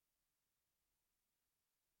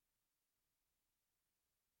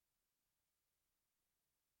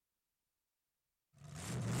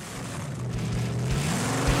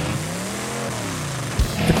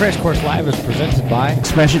Crash Course Live is presented by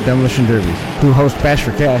Smash It Demolition Derbies, who host Bash for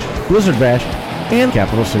Cash, Blizzard Bash, and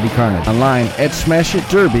Capital City Carnage. Online at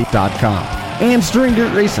smashitderby.com. And Stirring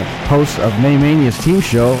Dirt Racing, hosts of Maymania's team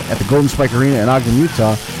show at the Golden Spike Arena in Ogden,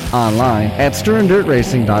 Utah. Online at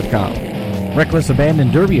stirringdirtracing.com. Reckless Abandon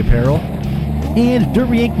Derby Apparel and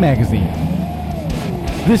Derby Inc. Magazine.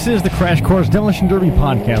 This is the Crash Course Demolition Derby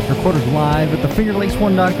podcast, recorded live at the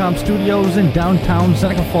FingerLakes1.com studios in downtown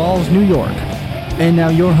Seneca Falls, New York. And now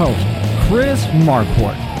your host, Chris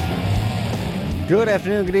Marquardt. Good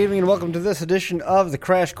afternoon, good evening, and welcome to this edition of the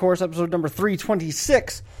Crash Course, episode number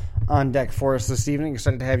 326 on deck for us this evening.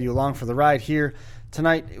 Excited to have you along for the ride here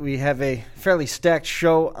tonight. We have a fairly stacked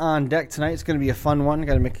show on deck tonight. It's going to be a fun one.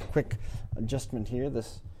 Got to make a quick adjustment here.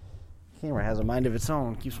 This camera has a mind of its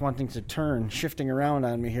own. Keeps wanting to turn, shifting around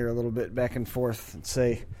on me here a little bit back and forth and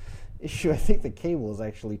say, issue, I think the cable is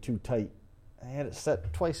actually too tight. I had it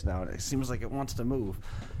set twice now, and it seems like it wants to move.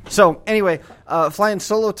 So, anyway, flying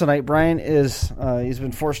solo tonight, Brian he's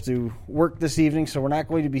been forced to work this evening, so we're not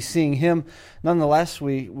going to be seeing him. Nonetheless,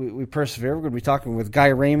 we persevere. We're going to be talking with Guy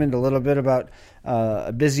Raymond a little bit about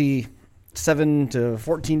a busy 7 to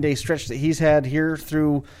 14-day stretch that he's had here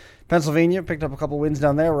through Pennsylvania. Picked up a couple wins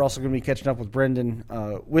down there. We're also going to be catching up with Brenden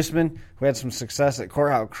Whisman, who had some success at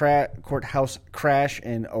Courthouse Crash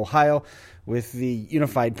in Ohio with the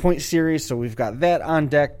Unified Point Series. So we've got that on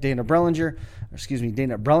deck. Dana Brellinger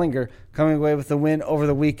coming away with the win over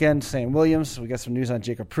the weekend. Sam Williams. We got some news on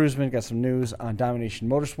Jacob Prusman. Got some news on Domination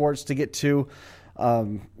Motorsports to get to.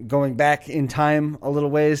 Going back in time a little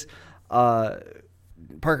ways,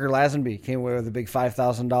 Parker Lazenby came away with a big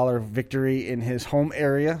 $5,000 victory in his home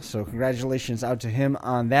area. So congratulations out to him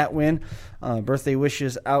on that win. Birthday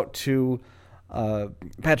wishes out to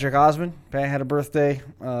Patrick Osmond. Pat had a birthday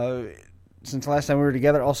since last time we were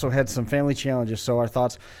together. Also had some family challenges, so our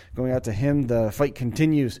thoughts going out to him. The fight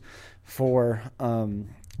continues for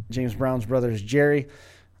James Brown's brothers, Jerry.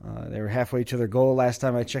 They were halfway to their goal last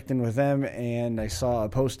time I checked in with them, and I saw a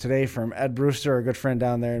post today from Ed Brewster, a good friend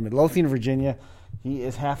down there in Midlothian, Virginia. He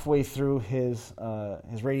is halfway through his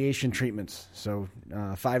radiation treatments, so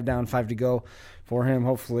 5 down, 5 to go for him.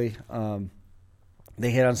 Hopefully they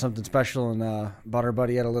hit on something special and bought our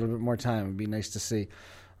buddy out a little bit more time. It would be nice to see.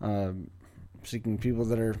 Seeking people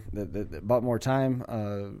that bought more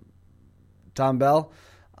time. Tom Bell,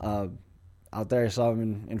 out there, I saw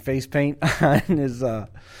him in face paint on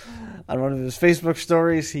one of his Facebook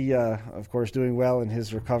stories. He, of course, doing well in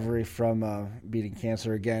his recovery from beating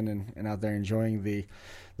cancer again, and out there enjoying the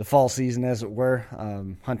fall season, as it were,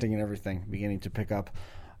 hunting and everything beginning to pick up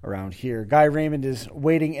around here. Guy Raymond is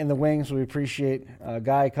waiting in the wings. We appreciate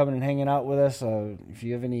Guy coming and hanging out with us. If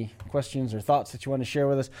you have any questions or thoughts that you want to share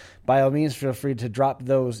with us, by all means, feel free to drop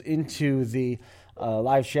those into the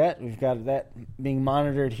live chat. We've got that being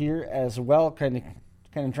monitored here as well, kind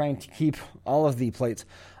of trying to keep all of the plates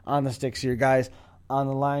on the sticks here, guys. On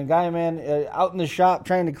the line, Guy, man, out in the shop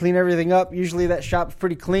trying to clean everything up. Usually that shop's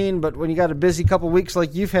pretty clean, but when you got a busy couple weeks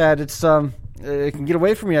like you've had, it can get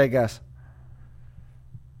away from you, I guess.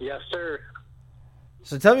 Yes, sir.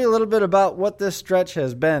 So tell me a little bit about what this stretch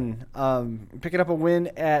has been. Picking up a win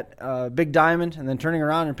at Big Diamond, and then turning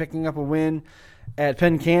around and picking up a win at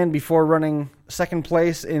Penn Can before running second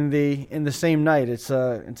place in the same night. It's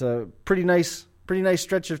a pretty nice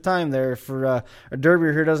stretch of time there for a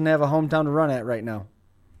derbier who doesn't have a hometown to run at right now.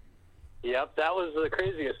 Yep, that was the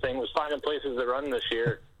craziest thing, was finding places to run this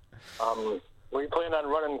year. We planned on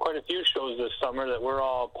running quite a few shows this summer that were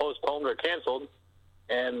all postponed or canceled.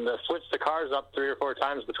 And the switch the cars up 3 or 4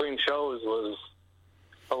 times between shows was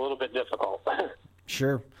a little bit difficult.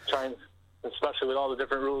 Sure. Especially with all the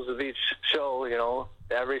different rules of each show,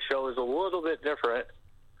 every show is a little bit different.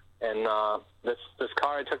 And this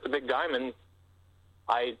car, I took the Big Diamond,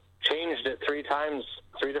 I changed it 3 times,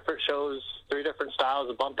 3 different shows, 3 different styles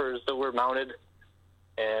of bumpers that were mounted.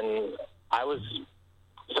 And I was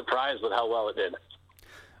surprised with how well it did.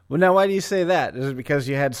 Well, now, why do you say that? Is it because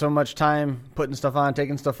you had so much time putting stuff on,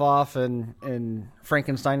 taking stuff off, and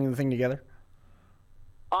Frankensteining the thing together?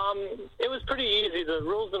 It was pretty easy. The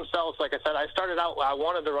rules themselves, like I said, I started out, I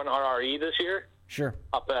wanted to run RRE this year. Sure.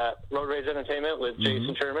 Up at Road Rage Entertainment with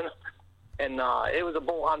Jason Sherman. And it was a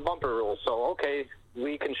bolt-on bumper rule. So, okay,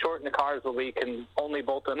 we can shorten the cars, but we can only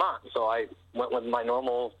bolt them on. So I went with my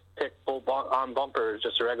normal pick bolt-on bumper,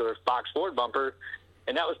 just a regular box Ford bumper.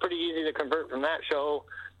 And that was pretty easy to convert from that show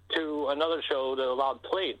to another show that allowed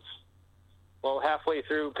plates. Well, halfway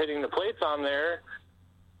through pitting the plates on there,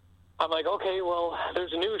 I'm like, okay, well,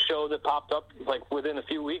 there's a new show that popped up, like, within a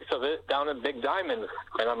few weeks of it, down at Big Diamond.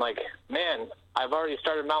 And I'm like, man, I've already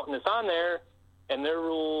started mounting this on there, and their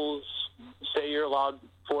rules say you're allowed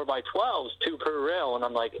 4x12s, 2 per rail, and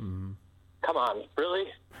I'm like, come on, really?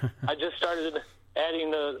 I just started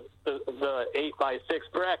adding the 8x6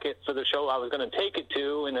 bracket for the show I was going to take it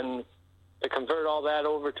to, and then to convert all that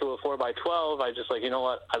over to a 4x12, I just like, you know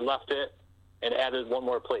what, I left it and added one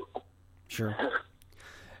more plate. Sure.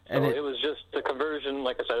 So it was just the conversion,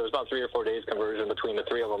 like I said, it was about 3 or 4 days conversion between the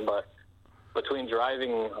three of them, but between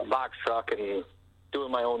driving a box truck and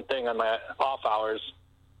doing my own thing on my off hours,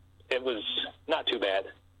 it was not too bad.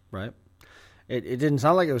 Right. It didn't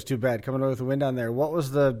sound like it was too bad coming over with the wind on there. What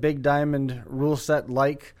was the Big Diamond rule set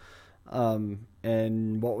like,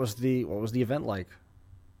 and what was the event like?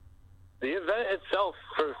 The event itself,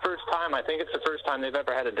 for the first time, I think it's the first time they've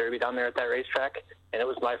ever had a derby down there at that racetrack, and it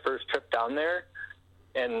was my first trip down there.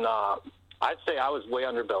 And I'd say I was way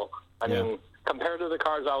underbuilt. I mean, compared to the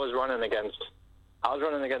cars I was running against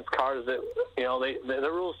cars that, you know,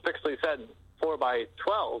 the rules strictly said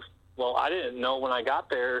 4x12. Well, I didn't know when I got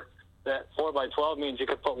there that 4x12 means you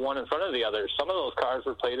could put one in front of the other. Some of those cars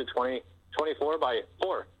were plated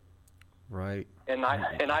 24x4. Right. And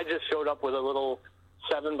I just showed up with a little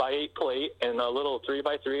 7x8 plate and a little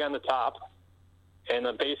 3x3 on the top and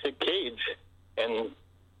a basic cage. And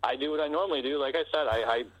I do what I normally do. Like I said,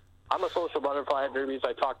 I'm a social butterfly at derbies.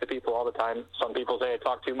 I talk to people all the time. Some people say I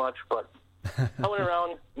talk too much, but I went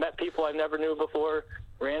around, met people I never knew before,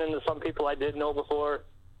 ran into some people I did know before,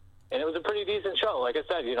 and it was a pretty decent show. Like I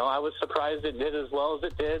said, you know, I was surprised it did as well as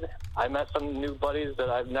it did. I met some new buddies that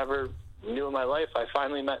I've never knew in my life. I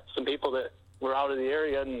finally met some people that were out of the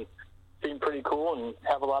area and seemed pretty cool and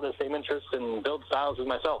have a lot of the same interests and build styles as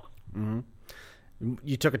myself. Mm-hmm.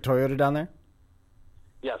 You took a Toyota down there?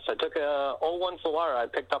 Yes, I took a 01 Solara I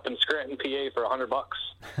picked up in Scranton, PA for $100,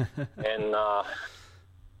 and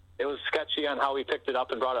it was sketchy on how we picked it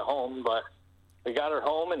up and brought it home, but we got her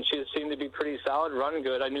home, and she seemed to be pretty solid, run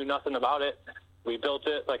good. I knew nothing about it. We built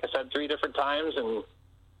it, like I said, 3 different times, and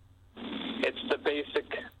it's the basic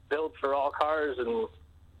build for all cars, and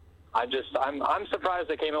I'm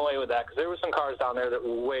surprised I came away with that, because there were some cars down there that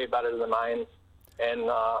were way better than mine,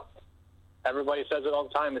 and everybody says it all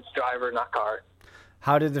the time, it's driver, not car.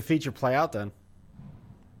 How did the feature play out then?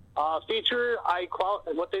 Feature,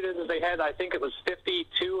 what they did is they had, I think it was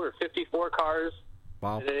 52 or 54 cars.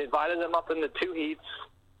 Wow. They divided them up into 2 heats.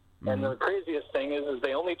 And the craziest thing is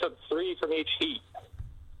they only took 3 from each heat.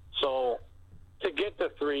 So to get the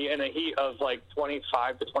 3 in a heat of like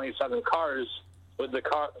 25 to 27 cars with the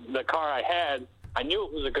car I had, I knew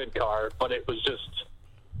it was a good car, but it was just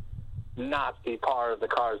not the par of the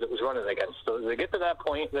cars it was running against. So to get to that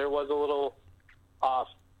point, there was a little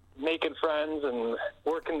making friends and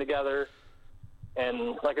working together.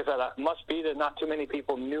 And like I said, it must be that not too many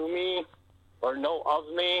people knew me or know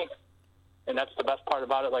of me. And that's the best part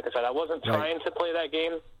about it. Like I said, I wasn't trying to play that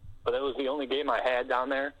game, but it was the only game I had down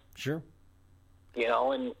there. Sure. You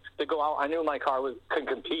know, and to go out, I knew my car could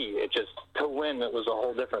compete. It just, to win, it was a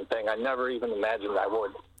whole different thing. I never even imagined I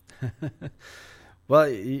would. Well,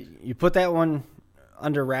 you put that one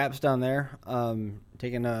under wraps down there,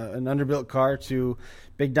 taking an underbuilt car to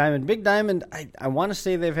Big Diamond. Big Diamond, I want to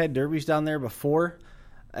say they've had derbies down there before.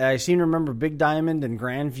 I seem to remember Big Diamond and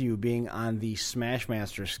Grandview being on the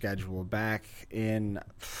Smashmaster schedule back in,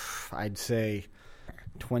 I'd say,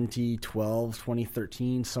 2012,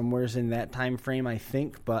 2013, somewheres in that time frame, I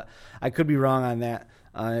think. But I could be wrong on that,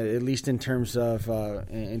 at least in terms of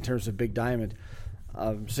Big Diamond.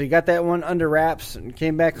 So you got that one under wraps and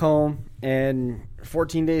came back home, and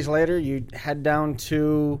 14 days later you head down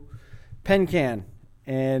to Pencan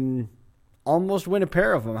and almost win a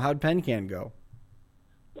pair of them. How'd Pencan go?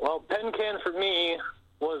 Well, Pencan for me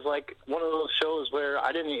was like one of those shows where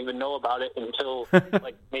I didn't even know about it until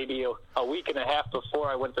like maybe a week and a half before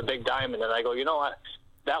I went to Big Diamond, and I go, you know what?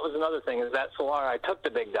 That was another thing, is that Solara I took to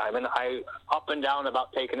Big Diamond. I up and down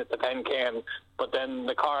about taking it to Pencan, but then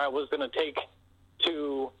the car I was going to take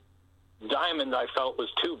to Diamond I felt was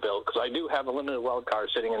too built, because I do have a limited weld car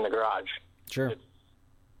sitting in the garage. Sure.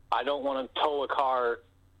 I don't want to tow a car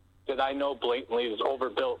that I know blatantly is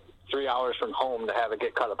overbuilt 3 hours from home to have it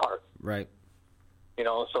get cut apart. Right. You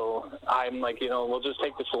know, so I'm like, you know, we'll just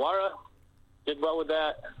take the Solara. Did well with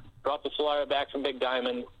that. Brought the Solara back from Big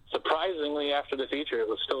Diamond. Surprisingly, after the feature, it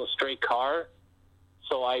was still a straight car.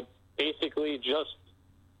 So I basically just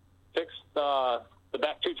fixed the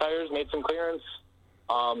back 2 tires, made some clearance,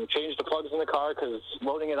 changed the plugs in the car, because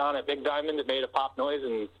loading it on at Big Diamond, it made a pop noise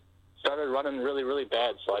and started running really, really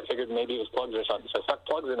bad. So I figured maybe it was plugs or something. So I stuck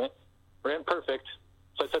plugs in it, ran perfect.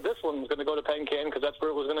 So I said this one's going to go to Pencan, because that's where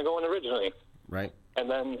it was going to go in originally. Right. And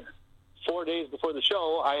then 4 days before the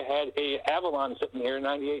show, I had a Avalon sitting here,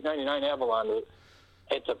 98, 99 Avalon, that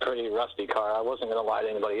it's a pretty rusty car. I wasn't going to lie to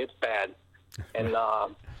anybody. It's bad. And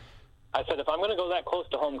I said, if I'm going to go that close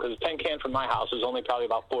to home, because Penn from my house is only probably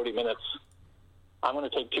about 40 minutes, I'm going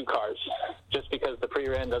to take 2 cars, just because the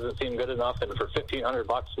pre-ran doesn't seem good enough, and for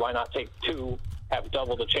 $1,500, why not take 2, have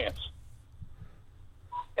double the chance?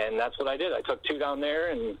 And that's what I did. I took 2 down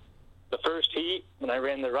there, and the first heat, when I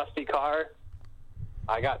ran the rusty car,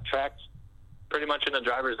 I got tracked pretty much in the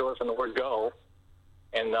driver's door from the word go,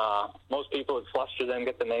 and most people would fluster them,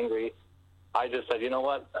 get them angry. I just said, you know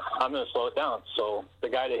what, I'm going to slow it down. So the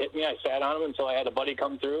guy that hit me, I sat on him until I had a buddy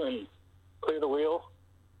come through and clear the wheel.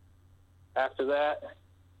 After that,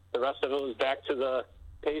 the rest of it was back to the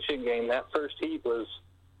patient game. That first heat was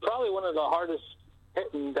probably one of the hardest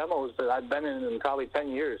hitting demos that I've been in probably 10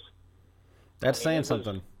 years. That's saying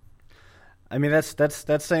something. I mean,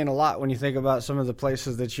 that's saying a lot when you think about some of the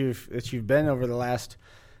places that you've been over the last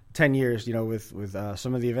 10 years. You know, with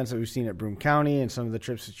some of the events that we've seen at Broome County and some of the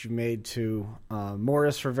trips that you've made to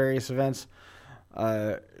Morris for various events.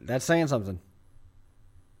 That's saying something.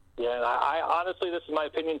 Yeah, and I honestly, this is my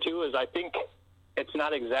opinion too, is I think it's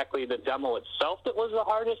not exactly the demo itself that was the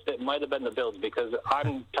hardest. It might have been the builds, because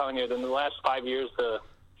I'm telling you, in the last 5 years, the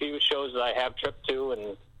few shows that I have tripped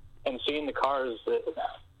to and seeing the cars,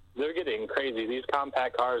 they're getting crazy. These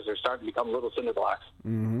compact cars are starting to become little cinder blocks.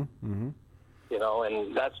 Mm-hmm. Mm-hmm. You know,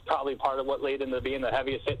 and that's probably part of what led into being the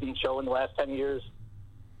heaviest hitting show in the last 10 years.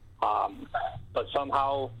 But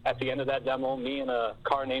somehow, at the end of that demo, me and a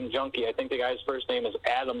car named Junkie, I think the guy's first name is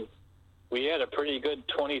Adam, we had a pretty good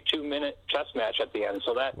 22-minute chess match at the end.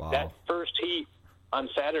 So that first heat on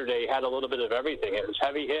Saturday had a little bit of everything. It was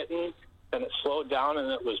heavy hitting, then it slowed down, and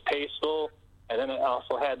it was paceful, and then it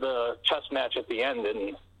also had the chess match at the end.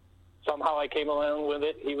 And somehow I came along with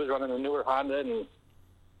it. He was running a newer Honda, and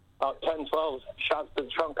about 10, 12 shots to the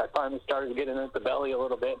trunk, I finally started getting at the belly a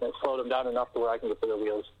little bit, and it slowed him down enough to where I can get to the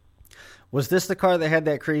wheels. Was this the car that had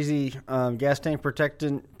that crazy gas tank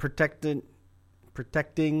protection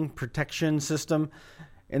system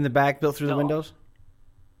in the back built through the windows?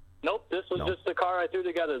 Nope, this was just the car I threw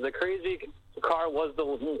together. The crazy car was the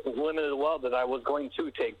limited weld that I was going to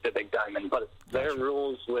take to Big Diamond, but their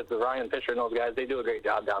rules with Ryan Fisher and those guys, they do a great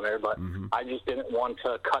job down there, but I just didn't want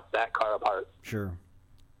to cut that car apart. Sure.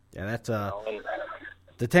 Yeah, that's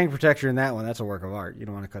the tank protector in that one, that's a work of art. You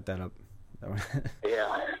don't want to cut that up.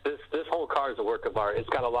 Yeah, this whole car is a work of art. It's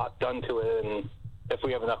got a lot done to it, and if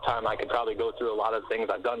we have enough time, I could probably go through a lot of things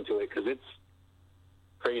I've done to it, because it's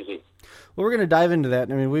crazy. Well, we're going to dive into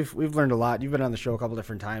that. I mean, we've learned a lot. You've been on the show a couple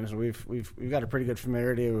different times, and we've got a pretty good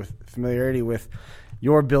familiarity with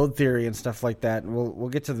your build theory and stuff like that. And we'll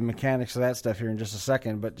get to the mechanics of that stuff here in just a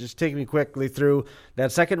second. But just take me quickly through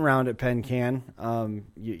that second round at Penn Can.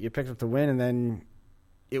 You picked up the win, and then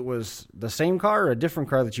it was the same car or a different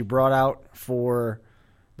car that you brought out for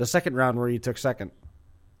the second round where you took second?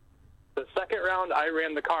 The second round, I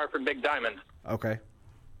ran the car from Big Diamond. Okay.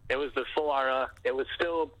 It was the Solara. It was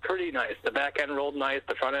still pretty nice. The back end rolled nice.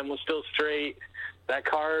 The front end was still straight. That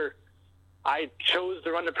car, I chose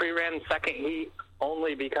to run the pre-ran second heat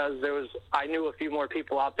only because I knew a few more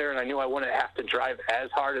people out there, and I knew I wouldn't have to drive as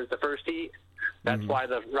hard as the first heat. That's why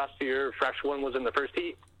the rustier, fresh one was in the first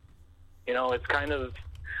heat. You know, it's kind of,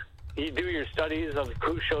 you do your studies of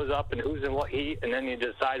who shows up and who's in what heat, and then you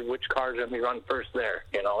decide which car's going to be run first there.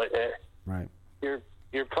 You know, right.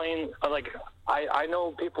 You're playing, like, I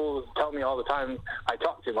know people tell me all the time I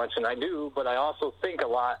talk too much, and I do, but I also think a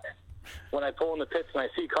lot when I pull in the pits and I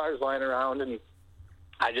see cars lying around, and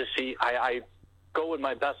I just see, I go with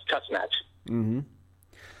my best chess match. Mm-hmm.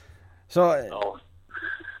 So,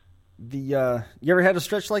 you ever had a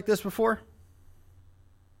stretch like this before?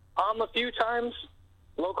 A few times.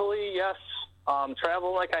 Locally, yes.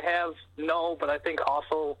 Traveling like I have, no. But I think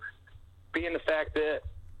also being the fact that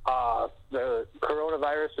the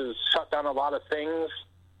coronavirus has shut down a lot of things,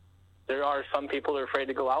 there are some people that are afraid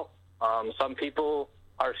to go out. Some people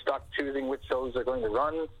are stuck choosing which shows they're going to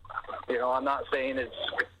run. You know, I'm not saying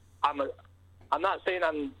I'm not saying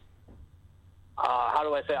I'm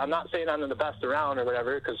the best around or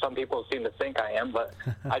whatever, because some people seem to think I am, but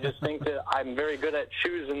I just think that I'm very good at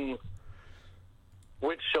choosing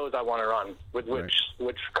which shows I want to run, with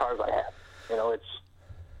which cars I have. You know,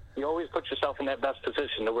 you always put yourself in that best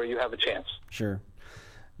position to where you have a chance. Sure.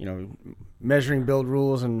 You know, measuring build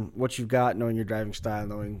rules and what you've got, knowing your driving style,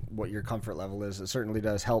 knowing what your comfort level is, it certainly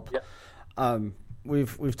does help. Yep.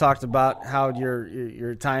 We've talked about how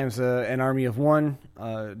your times an army of one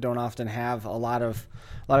don't often have a lot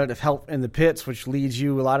of help in the pits, which leads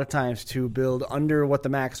you a lot of times to build under what the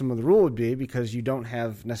maximum of the rule would be, because you don't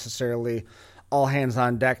have necessarily all hands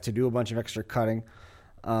on deck to do a bunch of extra cutting.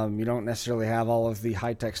 You don't necessarily have all of the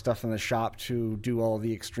high-tech stuff in the shop to do all of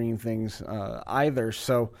the extreme things either.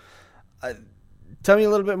 So tell me a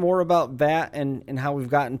little bit more about that and how we've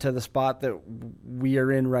gotten to the spot that we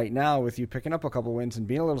are in right now with you picking up a couple wins and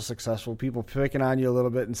being a little successful, people picking on you a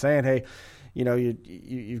little bit and saying, hey,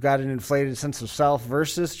 you've got an inflated sense of self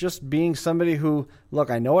versus just being somebody who,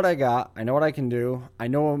 look, I know what I got, I know what I can do, I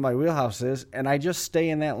know what my wheelhouse is, and I just stay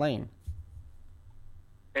in that lane.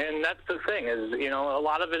 And that's the thing is, a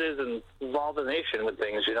lot of it is involvement with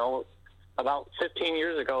things, About 15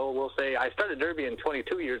 years ago, we'll say, I started derbying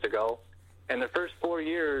 22 years ago, and the first 4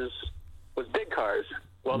 years was big cars.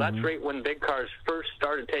 Well, that's right when big cars first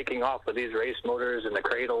started taking off with these race motors and the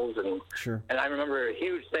cradles. Sure. And I remember a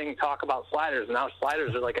huge thing talk about sliders, and now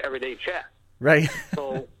sliders are like everyday chat. Right.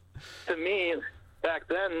 So to me, back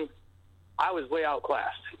then, I was way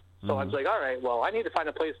outclassed. So I was like, all right, well, I need to find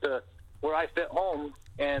a place where I fit home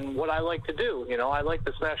and what I like to do. I like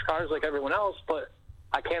to smash cars like everyone else, but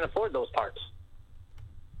I can't afford those parts.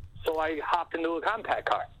 So I hopped into a compact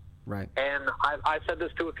car. Right. And I said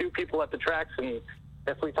this to a few people at the tracks, and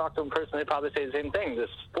if we talk to them personally, they'd probably say the same thing. The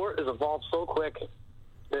sport has evolved so quick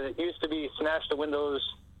that it used to be smash the windows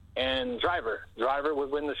and driver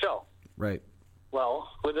would win the show. Right. Well,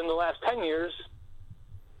 within the last 10 years,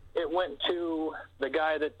 it went to the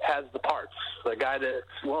guy that has the parts, the guy that's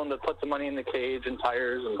willing to put the money in the cage and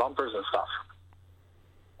tires and bumpers and stuff.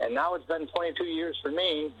 And now it's been 22 years for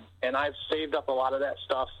me, and I've saved up a lot of that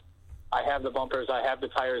stuff. I have the bumpers, I have the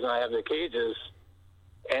tires, and I have the cages,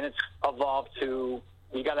 and it's evolved to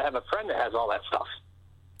you got to have a friend that has all that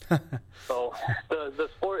stuff. So the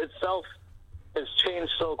sport itself has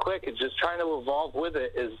changed so quick. It's just trying to evolve with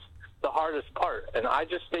it is the hardest part, and I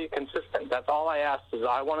just stay consistent. That's all I ask is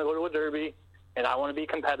I want to go to a derby, and I want to be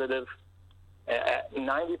competitive. At 90%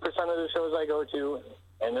 of the shows I go to,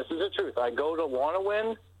 and this is the truth, I go to want to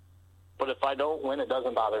win, but if I don't win, it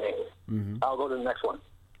doesn't bother me. I'll go to the next one.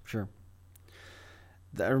 Sure.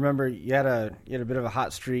 I remember you had a bit of a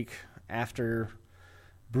hot streak after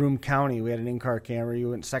Broome County. We had an in-car camera. You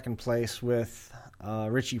went second place with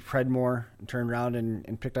Richie Predmore and turned around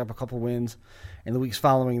and picked up a couple wins. And the weeks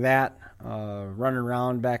following that, running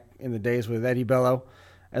around back in the days with Eddie Bello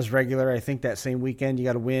as regular. I think that same weekend you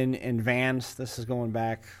got a win in Vans. This is going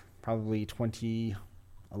back probably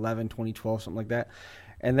 2011, 2012, something like that.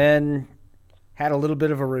 And then had a little bit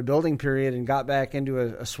of a rebuilding period and got back into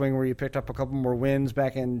a swing where you picked up a couple more wins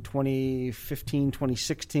back in 2015,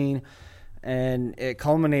 2016. And it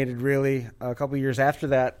culminated really a couple years after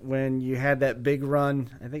that when you had that big run.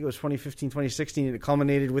 I think it was 2015, 2016. And it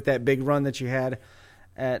culminated with that big run that you had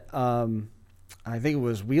at, I think it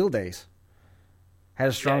was Wheel Days. Had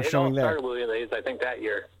a strong showing there. It all started Wheel Days, I think, that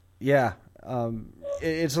year. Yeah.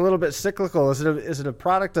 It's a little bit cyclical. Is it a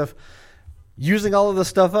product of using all of the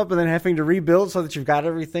stuff up and then having to rebuild so that you've got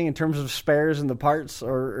everything in terms of spares and the parts,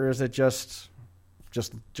 or is it just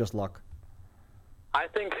luck? I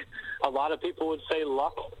think a lot of people would say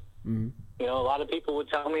luck. A lot of people would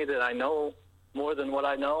tell me that I know more than what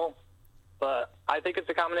I know, but I think it's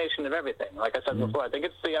a combination of everything. Like I said before, I think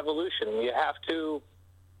it's the evolution. You have to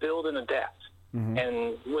build and adapt.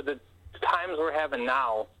 And with the times we're having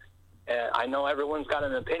now, I know everyone's got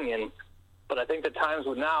an opinion, but I think the times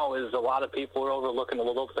with now is a lot of people are overlooking the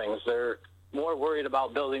little things. They're more worried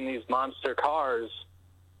about building these monster cars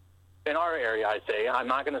in our area, I'd say. I'm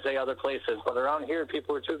not going to say other places, but around here,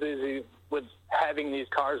 people are too busy with having these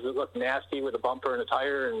cars that look nasty with a bumper and a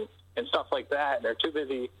tire and stuff like that. And they're too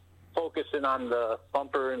busy focusing on the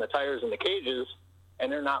bumper and the tires and the cages,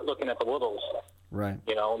 and they're not looking at the littles. Right.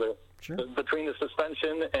 Sure. Between the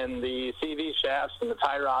suspension and the CV shafts and the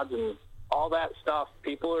tie rods and all that stuff,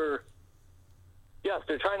 people are, yes,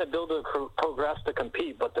 they're trying to build to progress to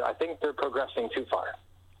compete, but I think they're progressing too far.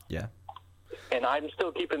 Yeah. And I'm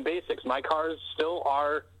still keeping basics. My cars still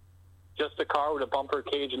are just a car with a bumper,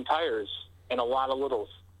 cage, and tires, and a lot of littles.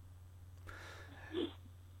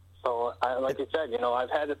 So, like you said, I've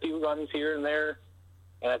had a few runs here and there,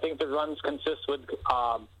 and I think the runs consist with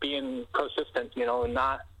being persistent, and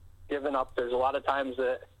not giving up. There's a lot of times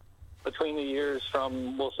that between the years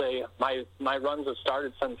from, we'll say, my runs have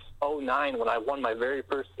started since 2009 when I won my very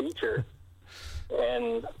first feature,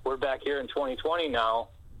 and we're back here in 2020 now.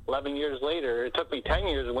 11 years later, it took me 10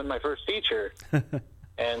 years to win my first feature.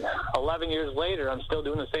 And 11 years later, I'm still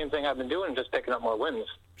doing the same thing I've been doing, just picking up more wins.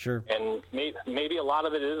 Sure. And maybe a lot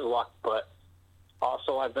of it is luck, but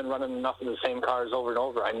also I've been running enough of the same cars over and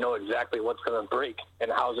over. I know exactly what's going to break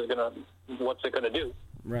and what's it going to do.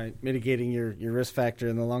 Right. Mitigating your risk factor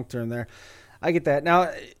in the long term there. I get that.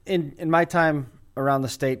 Now, in my time around the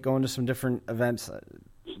state, going to some different events,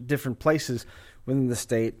 different places, within the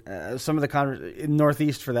state. Some of the in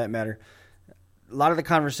Northeast, for that matter, a lot of the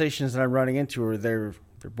conversations that I'm running into are the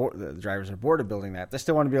drivers are bored of building that. They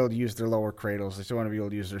still want to be able to use their lower cradles. They still want to be able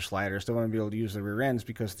to use their sliders. Still want to be able to use their rear ends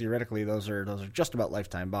because theoretically those are just about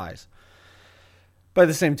lifetime buys. By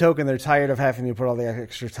the same token, they're tired of having to put all the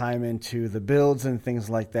extra time into the builds and things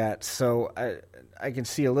like that. So I can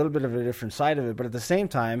see a little bit of a different side of it. But at the same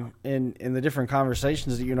time, in the different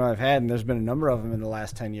conversations that I've had, and there's been a number of them in the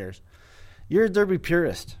last 10 years, you're a Derby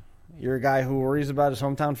purist. You're a guy who worries about his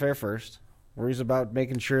hometown fair first, worries about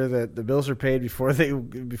making sure that the bills are paid before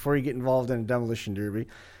you get involved in a demolition derby.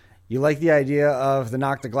 You like the idea of the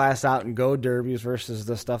knock the glass out and go derbies versus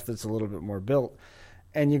the stuff that's a little bit more built.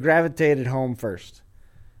 And you gravitated home first.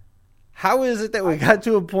 How is it that we got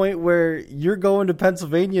to a point where you're going to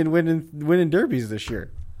Pennsylvania and winning derbies this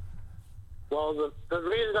year? Well, the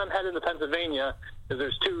reason I'm heading to Pennsylvania is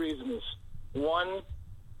there's two reasons. One,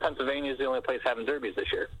 Pennsylvania is the only place having derbies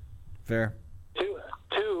this year. Fair. Two,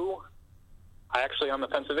 I'm a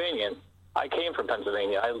Pennsylvanian. I came from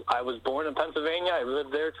Pennsylvania. I was born in Pennsylvania. I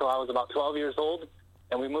lived there till I was about 12 years old,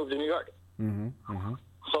 and we moved to New York. Mm-hmm. Mm-hmm.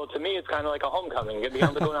 So to me, it's kind of like a homecoming. Get me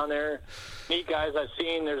able to go down there, meet guys I've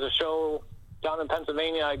seen. There's a show down in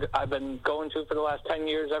Pennsylvania I've been going to for the last 10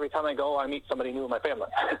 years. Every time I go, I meet somebody new in my family.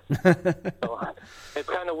 So it's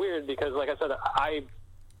kind of weird because, like I said, I'm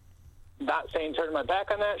not saying turning my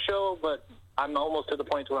back on that show, but I'm almost to the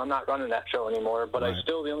point where I'm not running that show anymore. But right.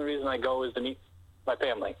 The only reason I go is to meet my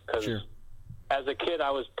family because as a kid,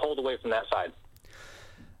 I was pulled away from that side.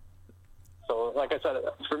 So, like I said,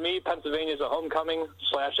 for me, Pennsylvania is a homecoming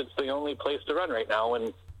 / it's the only place to run right now.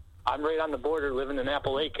 And I'm right on the border living in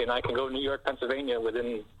Apple Lake, and I can go to New York, Pennsylvania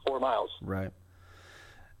within 4 miles. Right.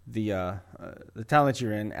 The town that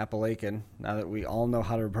you're in, Appalachian, now that we all know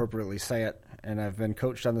how to appropriately say it, and I've been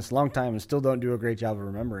coached on this a long time and still don't do a great job of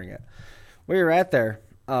remembering it. Where you're at there,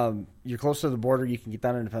 you're close to the border. You can get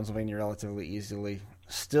down into Pennsylvania relatively easily.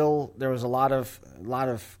 Still, there was a lot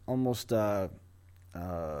of almost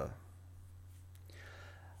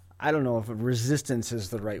I don't know if resistance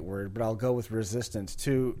is the right word, but I'll go with resistance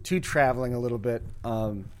to traveling a little bit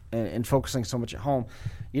and focusing so much at home.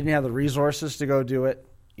 You didn't have the resources to go do it.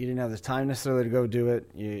 You didn't have the time necessarily to go do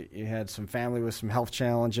it. You had some family with some health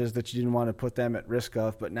challenges that you didn't want to put them at risk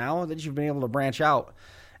of. But now that you've been able to branch out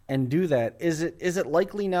and do that, is it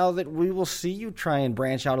likely now that we will see you try and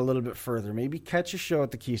branch out a little bit further? Maybe catch a show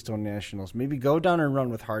at the Keystone Nationals. Maybe go down and run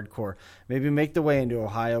with Hardcore. Maybe make the way into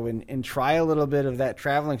Ohio and try a little bit of that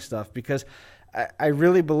traveling stuff, because I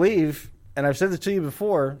really believe, and I've said this to you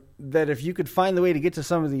before, that if you could find the way to get to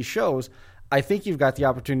some of these shows, I think you've got the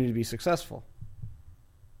opportunity to be successful.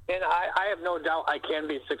 And I have no doubt I can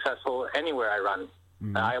be successful anywhere I run.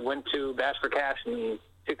 Mm-hmm. I went to Bash for Cash in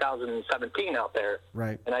 2017 out there.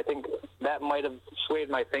 Right. And I think that might have swayed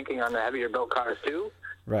my thinking on the heavier built cars too.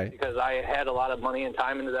 Right. Because I had a lot of money and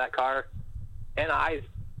time into that car. And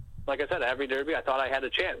like I said, every derby I thought I had a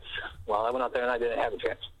chance. Well, I went out there and I didn't have a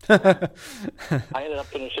chance. I ended up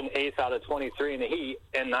finishing 8th out of 23 in the heat,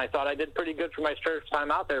 and I thought I did pretty good for my first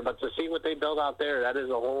time out there. But to see what they built out there, that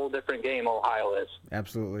is a whole different game Ohio is.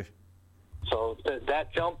 Absolutely. So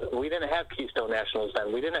that jump, we didn't have Keystone Nationals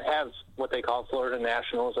then. We didn't have what they call Florida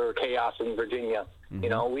Nationals or Chaos in Virginia. Mm-hmm. You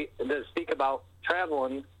know, to speak about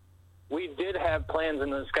traveling, we did have plans in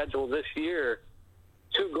the schedule this year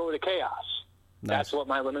to go to Chaos. Nice. That's what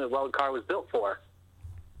my limited weld car was built for,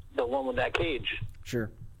 the one with that cage. Sure.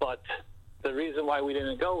 But the reason why we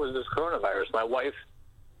didn't go was this coronavirus. My wife,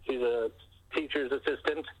 she's a teacher's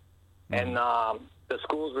assistant, and the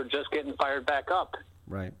schools were just getting fired back up.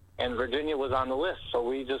 Right. And Virginia was on the list. So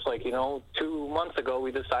we just 2 months ago,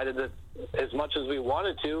 we decided that as much as we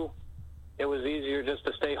wanted to, it was easier just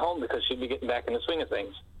to stay home because she'd be getting back in the swing of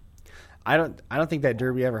things. I don't think that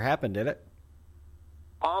derby ever happened, did it?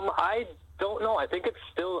 I don't know. I think it's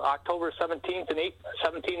still October 17th and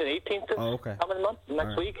 18th coming month,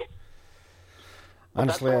 next week. But Honestly,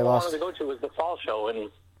 that's what I lost. wanted to go to was the fall show, and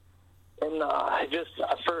just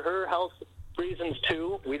for her health reasons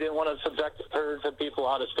too, we didn't want to subject her to people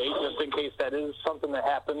out of state just in case that is something that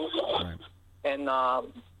happens. Right. And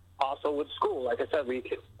also with school, like I said, we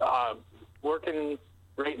working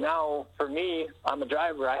right now. For me, I'm a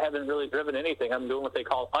driver. I haven't really driven anything. I'm doing what they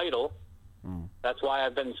call idle. That's why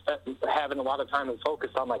I've been having a lot of time and focus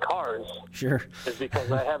on my cars. Sure. Is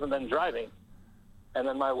because I haven't been driving. And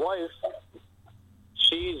then my wife,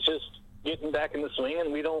 she's just getting back in the swing,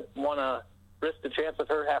 and we don't want to risk the chance of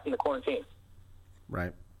her having to quarantine.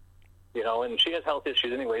 Right. You know, and she has health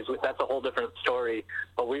issues anyways. That's a whole different story,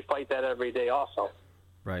 but we fight that every day also.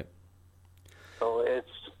 Right. So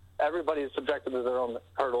everybody's subjected to their own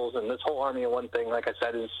hurdles, and this whole Army of One thing, like I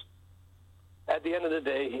said, is at the end of the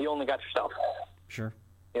day, you only got yourself. Sure.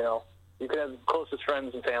 You know, you could have closest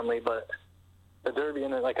friends and family, but the Derby,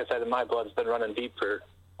 and like I said, in my blood, has been running deep for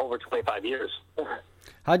over 25 years.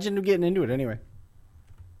 How'd you end up getting into it anyway?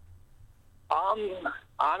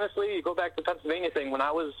 Honestly, you go back to the Pennsylvania thing. When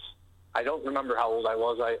I don't remember how old I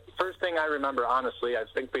was. First thing I remember, honestly, I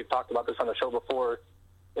think we've talked about this on the show before,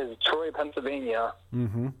 is Troy, Pennsylvania,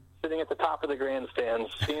 sitting at the top of the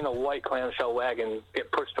grandstands, seeing a white clamshell wagon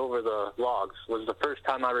get pushed over the logs was the first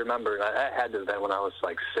time I remember. And that had to have been when I was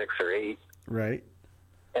like 6 or 8. Right.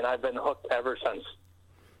 And I've been hooked ever since.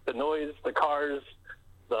 The noise, the cars,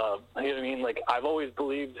 you know what I mean? Like, I've always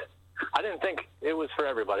believed, I didn't think it was for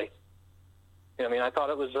everybody. You know what I mean? I thought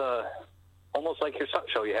it was almost like your stunt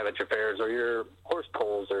show you have at your fairs or your horse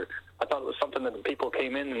pulls, or I thought it was something that people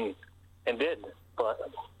came in and did. But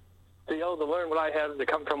to learn what I have, to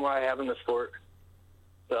come from where I have in the sport,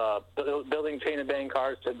 building chain and bang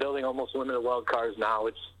cars to building almost limited weld cars now,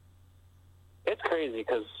 it's crazy,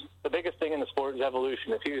 because the biggest thing in the sport is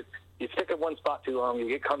evolution. If you stick at one spot too long, you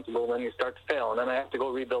get comfortable, and then you start to fail, and then I have to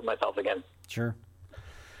go rebuild myself again. Sure.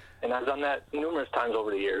 And I've done that numerous times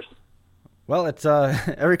over the years. Well, it's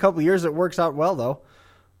every couple of years it works out well, though.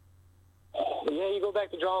 Yeah, you go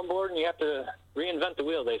back to drawing board, and you have to reinvent the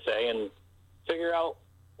wheel, they say, and figure out,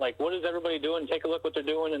 like, what is everybody doing, take a look what they're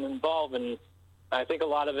doing, and involve. And I think a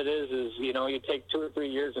lot of it is you take 2 or 3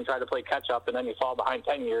 years and try to play catch-up, and then you fall behind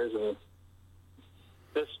 10 years. And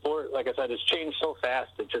this sport, like I said, has changed so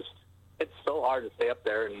fast. It's so hard to stay up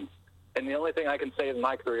there. And the only thing I can say in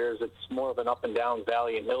my career is it's more of an up and down,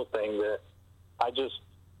 valley and hill thing, that I just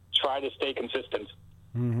try to stay consistent.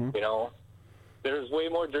 You know, there's way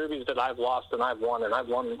more derbies that I've lost than I've won, and I've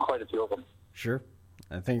won quite a few of them. Sure.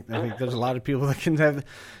 I think there's a lot of people that can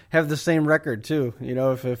have the same record too. You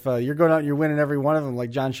know, if you're going out and you're winning every one of them like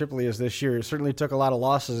John Shipley is this year, it certainly took a lot of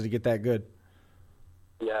losses to get that good.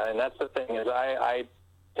 Yeah, and that's the thing, is I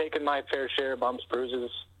taken my fair share of bumps,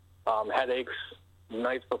 bruises, headaches,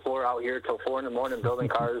 nights before out here till 4 a.m. building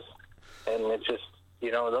cars, and it's just,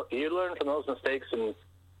 you learn from those mistakes, and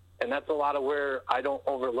that's a lot of where I don't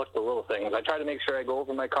overlook the little things. I try to make sure I go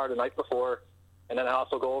over my car the night before, and then I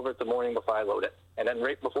also go over it the morning before I load it. And then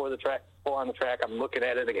right before pull on the track, I'm looking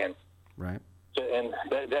at it again. Right. And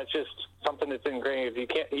that's just something that's engraved.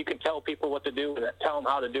 You can tell people what to do and tell them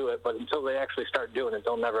how to do it, but until they actually start doing it,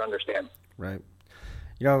 they'll never understand. Right.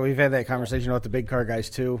 You know, we've had that conversation with the big car guys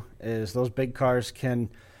too, is those big cars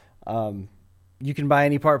you can buy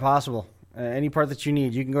any part possible, any part that you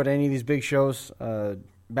need. You can go to any of these big shows.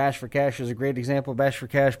 Bash for Cash is a great example. Bash for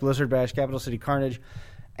Cash, Blizzard Bash, Capital City Carnage,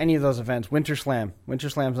 any of those events. Winter Slam's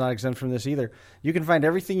not exempt from this either. You can find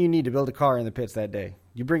everything you need to build a car in the pits that day.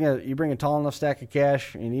 You bring a tall enough stack of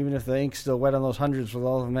cash, and even if the ink's still wet on those hundreds with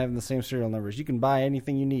all of them having the same serial numbers, you can buy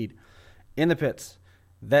anything you need in the pits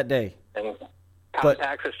that day. And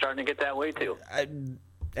contacts are starting to get that way too.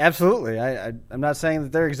 Absolutely. I'm not saying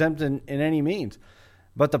that they're exempt in any means,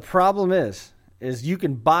 but the problem is you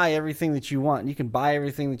can buy everything that you want. You can buy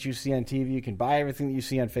everything that you see on TV. You can buy everything that you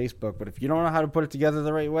see on Facebook. But if you don't know how to put it together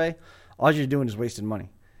the right way, all you're doing is wasting money.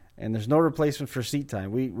 And there's no replacement for seat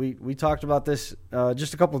time. We talked about this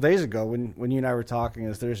just a couple of days ago when you and I were talking,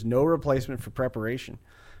 is there's no replacement for preparation,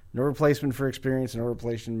 no replacement for experience, no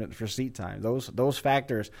replacement for seat time. Those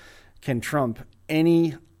factors can trump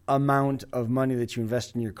any amount of money that you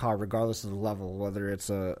invest in your car, regardless of the level, whether it's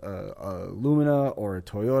a Lumina or a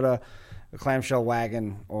Toyota, a clamshell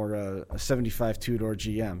wagon, or a 75 two-door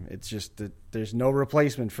GM. It's just that there's no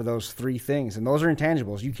replacement for those three things, and those are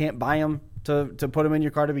intangibles. You can't buy them to put them in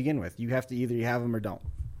your car to begin with. You have to either have them or don't.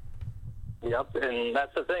 Yep, and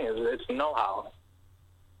that's the thing, is it's know-how.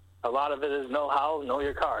 A lot of it is know-how, know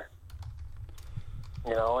your car.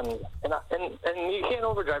 You know, and you can't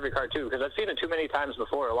overdrive your car too, because I've seen it too many times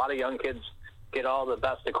before. A lot of young kids get all the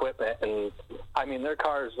best equipment, and I mean, their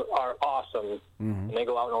cars are awesome, and they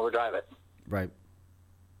go out and overdrive it. Right.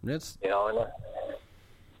 And that's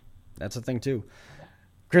the thing too.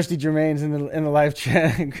 Christy Germain's in the live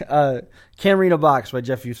chat. Camarino Box by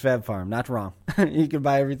Jeff Hughes Fab Farm. Not wrong. You can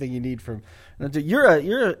buy everything you need from. You're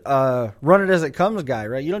a run it as it comes guy,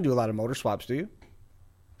 right? You don't do a lot of motor swaps, do you?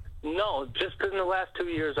 No, just in the last 2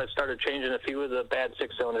 years, I've started changing a few of the bad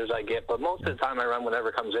 6-cylinders I get, but most of the time I run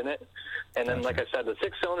whatever comes in it. And then, like I said, the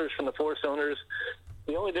 6-cylinders from the 4-cylinders,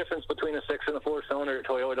 the only difference between a 6 and a 4-cylinder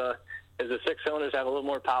Toyota is the 6-cylinders have a little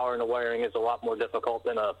more power, and the wiring is a lot more difficult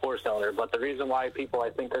than a 4-cylinder. But the reason why people,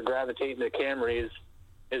 I think, are gravitating to Camrys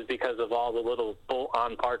is because of all the little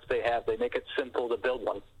bolt-on parts they have. They make it simple to build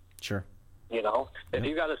one. Sure. You know, if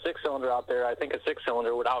you got a 6-cylinder out there, I think a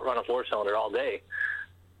 6-cylinder would outrun a 4-cylinder all day.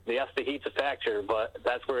 Yes, the heat's a factor, but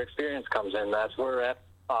that's where experience comes in. That's where at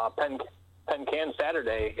Penn Can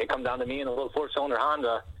Saturday, it come down to me in a little 4-cylinder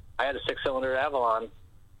Honda. I had a 6-cylinder Avalon,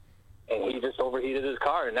 and he just overheated his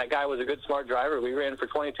car. And that guy was a good, smart driver. We ran for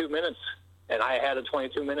 22 minutes, and I had a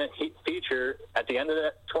 22-minute heat feature. At the end of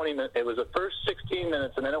that 20 minutes, it was the first 16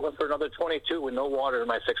 minutes, and then it went for another 22 with no water in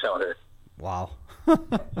my 6-cylinder. Wow.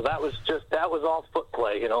 So that was all foot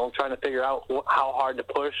play, you know, trying to figure out how hard to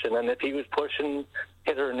push, and then if he was pushing,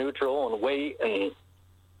 hit or neutral and wait. And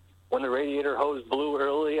when the radiator hose blew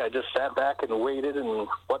early, I just sat back and waited and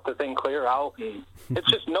let the thing clear out. And it's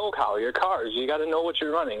just know-how. Your cars, you got to know what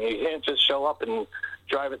you're running. You can't just show up and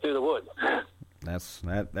drive it through the wood.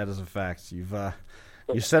 That is a fact. You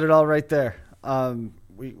said it all right there.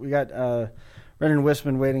 We got Brenden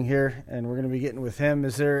Whisman waiting here, and we're going to be getting with him.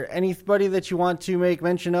 Is there anybody that you want to make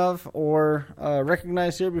mention of or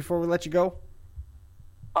recognize here before we let you go?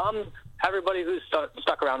 Everybody who's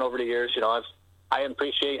stuck around over the years, you know, I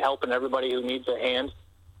appreciate helping everybody who needs a hand.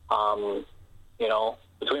 You know,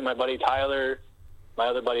 between my buddy Tyler, my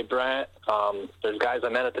other buddy Brent, there's guys I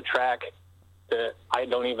met at the track that I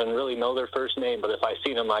don't even really know their first name, but if I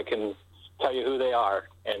see them, I can tell you who they are.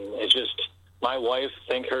 And it's just, my wife,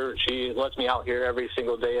 she lets me out here every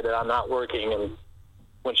single day that I'm not working, and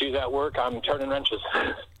when she's at work, I'm turning wrenches.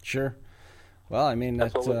 Sure. Well, I mean,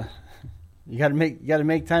 that's you got to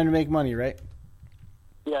make time to make money, right?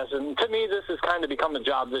 Yes, and to me, this has kind of become a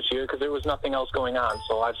job this year because there was nothing else going on.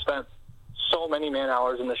 So I've spent so many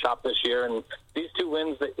man-hours in the shop this year, and these 2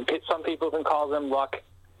 wins, some people can call them luck.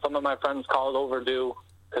 Some of my friends call it overdue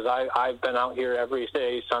because I've been out here every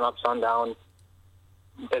day, sun up, sun down,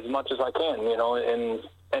 as much as I can, you know,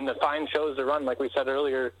 and the fine shows to run, like we said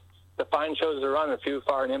earlier, the fine shows to run are few,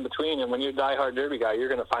 far, and in between, and when you're a diehard derby guy, you're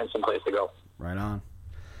going to find some place to go. Right on.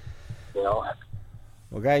 You know?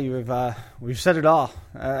 Well, Guy, we've said it all.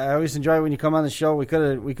 I always enjoy when you come on the show. We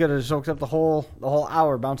could have soaked up the whole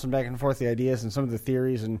hour bouncing back and forth the ideas and some of the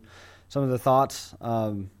theories and some of the thoughts,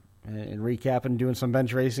 and recapping, doing some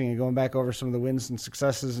bench racing and going back over some of the wins and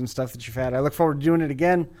successes and stuff that you've had. I look forward to doing it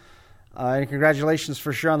again. And congratulations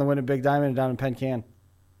for sure on the win at Big Diamond down in Penn Can.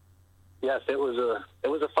 Yes, it was a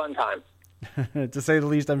fun time. To say the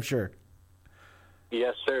least, I'm sure.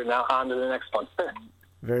 Yes, sir. Now on to the next one.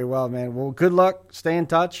 Very well, man. Well, good luck. Stay in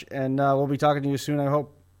touch, and we'll be talking to you soon, I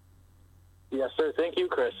hope. Yes, sir. Thank you,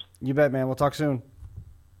 Chris. You bet, man. We'll talk soon.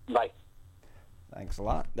 Bye. Thanks a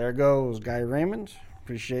lot. There goes Guy Raymond.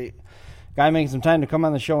 Appreciate Guy making some time to come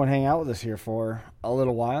on the show and hang out with us here for a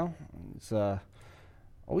little while. It's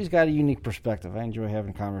always got a unique perspective. I enjoy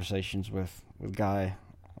having conversations with Guy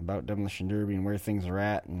about Demolition Derby and where things are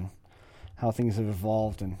at and how things have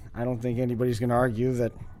evolved. And I don't think anybody's going to argue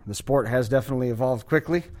that the sport has definitely evolved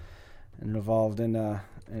quickly and evolved in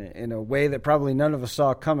a way that probably none of us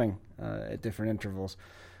saw coming at different intervals.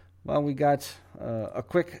 Well, we got a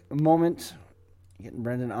quick moment getting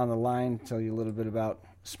Brenden on the line, tell you a little bit about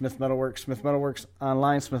Smith Metalworks. Smith Metalworks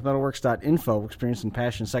online, smithmetalworks.info. Experience and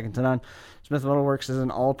passion second to none. Smith Metalworks is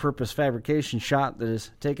an all-purpose fabrication shop that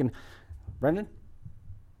is taken... Brenden?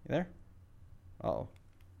 You there? Uh-oh.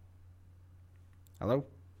 Hello?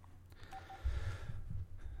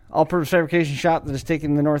 All-purpose fabrication shop that has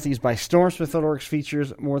taken the Northeast by storm. Smith Metalworks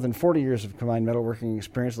features more than 40 years of combined metalworking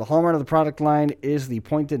experience. The hallmark of the product line is the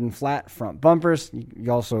pointed and flat front bumpers.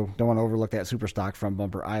 You also don't want to overlook that super stock front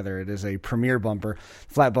bumper either. It is a premier bumper.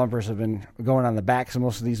 Flat bumpers have been going on the backs of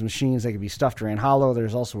most of these machines. They can be stuffed or in hollow.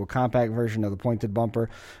 There's also a compact version of the pointed bumper.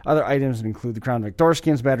 Other items include the Crown Vic door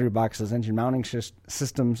skins, battery boxes, engine mounting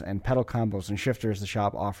systems, and pedal combos and shifters. The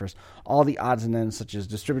shop offers all the odds and ends such as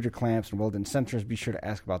distributor clamps and welded centers. Be sure to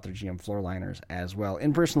ask about their GM floor liners as well.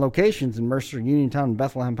 In-person locations in Mercer, Uniontown, and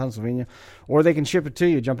Bethlehem, Pennsylvania, or they can ship it to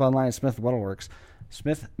you. Jump online at Smith Metalworks,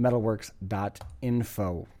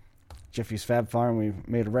 smithmetalworks.info. Jeffy's Fab Farm, we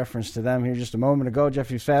made a reference to them here just a moment ago.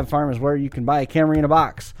 Jeffy's Fab Farm is where you can buy a Camry in a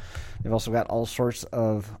box. They've also got all sorts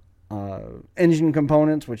of engine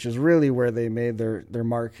components, which is really where they made their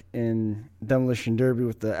mark in Demolition Derby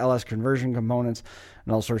with the LS conversion components,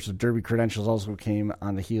 and all sorts of Derby credentials also came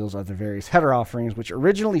on the heels of the various header offerings, which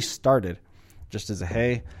originally started just as a,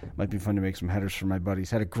 hey, might be fun to make some headers for my buddies.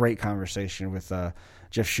 Had a great conversation with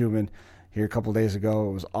Jeff Schumann here a couple days ago.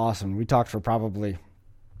 It was awesome. We talked for probably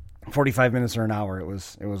 45 minutes or an hour. It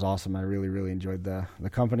was awesome. I really, really enjoyed the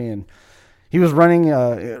company, and he was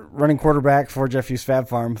running quarterback for Jeff Hughes Fab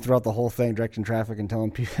Farm throughout the whole thing, directing traffic and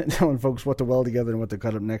telling folks what to weld together and what to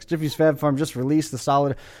cut up next. Jeff Hughes Fab Farm just released the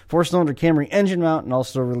solid 4-cylinder Camry engine mount and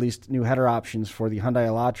also released new header options for the Hyundai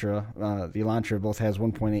Elantra. The Elantra both has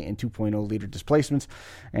 1.8 and 2.0 liter displacements,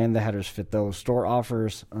 and the headers fit those. Store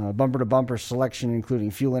offers bumper-to-bumper selection,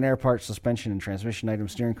 including fuel and air parts, suspension and transmission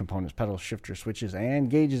items, steering components, pedals, shifter, switches, and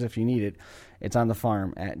gauges if you need it. It's on the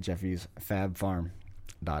farm at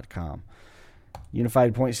jeffysfabfarm.com.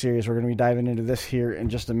 Unified Point Series, we're going to be diving into this here in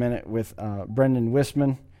just a minute with Brenden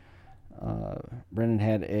Whisman. Brenden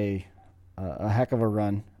had a heck of a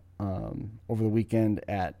run over the weekend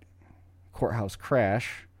at Courthouse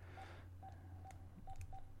Crash.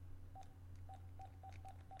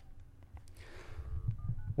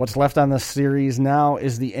 What's left on this series now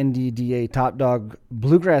is the NDDA Top Dog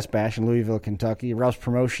Bluegrass Bash in Louisville, Kentucky. Rouse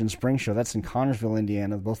Promotion Spring Show, that's in Connersville,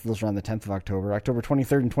 Indiana. Both of those are on the 10th of October. October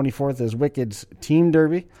 23rd and 24th is Wicked's Team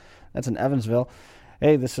Derby. That's in Evansville.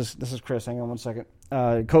 Hey, this is Chris. Hang on one second.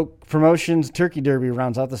 Coke Promotions Turkey Derby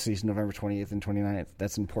rounds out the season November 28th and 29th.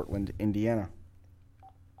 That's in Portland, Indiana.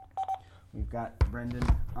 We've got Brenden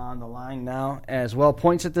on the line now as well.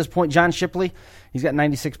 Points at this point, John Shipley, he's got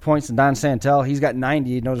 96 points, and Don Santel, he's got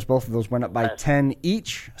 90. Notice both of those went up by 10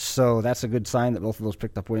 each, so that's a good sign that both of those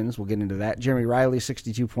picked up wins. We'll get into that. Jeremy Riley,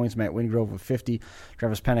 62 points. Matt Wingrove with 50.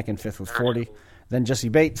 Travis Pennick in fifth with 40. Then Jesse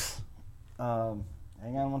Bates. Hang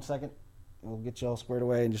on one second. We'll get you all squared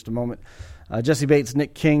away in just a moment. Jesse Bates,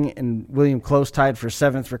 Nick King, and William Close tied for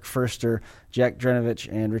seventh. Rick Furster, Jack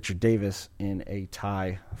Drenovich, and Richard Davis in a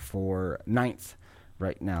tie for ninth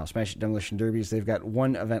right now. Smash It Demolition Derbies, they've got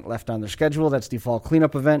one event left on their schedule. That's the Fall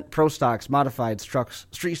Cleanup Event. Pro Stocks, Modifieds, Trucks,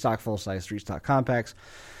 Street Stock Full-Size, Street Stock Compacts,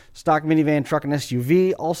 Stock Minivan, Truck, and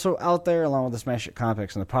SUV also out there, along with the Smash It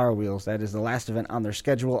Compacts and the Power Wheels. That is the last event on their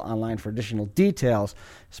schedule. Online for additional details,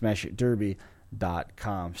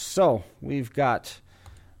 smashitderby.com. So we've got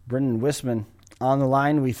Brenden Whisman on the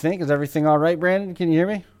line, we think. Is everything all right, Brenden? Can you hear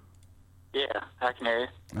me? Yeah, I can hear you.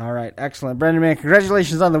 All right, excellent. Brenden, man,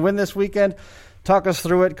 congratulations on the win this weekend. Talk us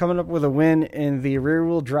through it, coming up with a win in the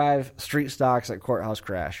rear-wheel drive street stocks at Courthouse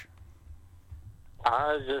Crash.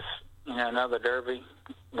 I was just, another derby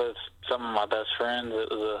with some of my best friends. It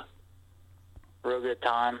was a real good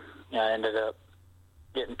time. I ended up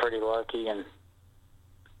getting pretty lucky and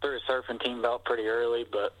threw a surfing team belt pretty early,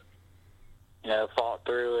 but, fought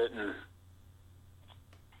through it and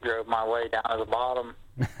drove my way down to the bottom.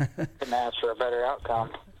 Couldn't ask for a better outcome.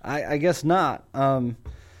 I guess not.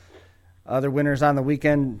 Other winners on the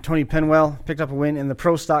weekend, Tony Penwell picked up a win in the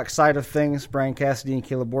pro stock side of things. Brian Cassidy and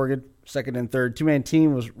Caleb Borgid, second and third. Two-man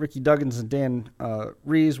team was Ricky Duggins and Dan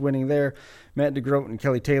Rees winning there. Matt DeGroat and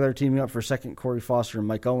Kelly Taylor teaming up for second. Corey Foster and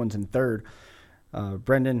Mike Owens in third.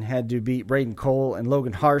 Brenden had to beat Braden Cole and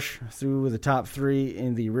Logan Harsh through the top three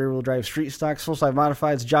in the rear-wheel drive street stocks. Full-size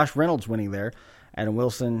modifieds, Josh Reynolds winning there. Adam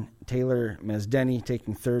Wilson, Taylor Mazdeni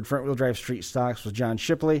taking third. Front-wheel drive street stocks was John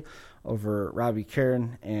Shipley over Robbie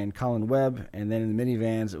Karen and Colin Webb. And then in the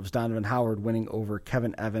minivans, it was Donovan Howard winning over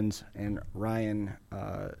Kevin Evans and Ryan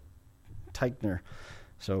Teichner.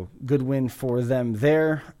 So good win for them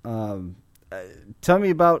there. Tell me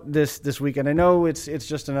about this weekend. I know it's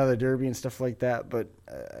just another derby and stuff like that, but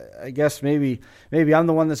I guess maybe I'm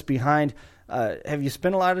the one that's behind. Have you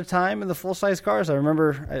spent a lot of time in the full-size cars? I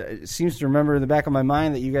remember, it seems to remember in the back of my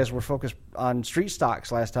mind that you guys were focused on street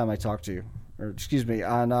stocks last time I talked to you,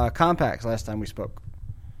 on compacts last time we spoke.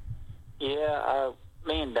 Yeah,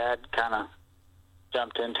 me and Dad kind of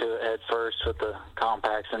jumped into it head first with the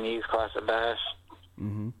compacts and the youth class at Bash.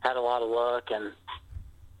 Mm-hmm. Had a lot of luck, and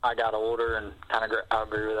I got older and kind of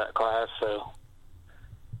outgrew that class, so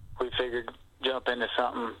we figured jump into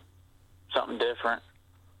something different.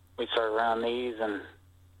 We started around these, and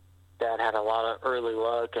Dad had a lot of early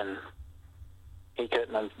luck, and he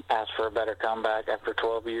couldn't have asked for a better comeback after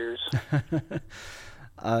 12 years.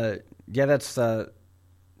 Yeah, that's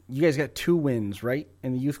you guys got 2 wins, right,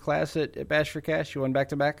 in the youth class at Bash for Cash? You won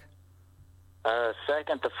back-to-back?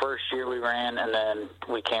 Second the first year we ran, and then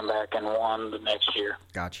we came back and won the next year.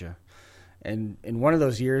 Gotcha. And in one of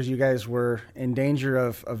those years, you guys were in danger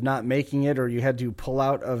of not making it, or you had to pull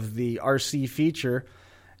out of the RC feature.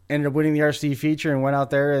 Ended up winning the RC feature and went out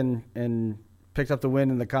there and picked up the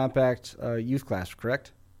win in the compact youth class,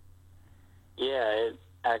 correct? Yeah,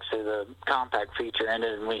 actually the compact feature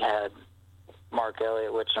ended, and we had Mark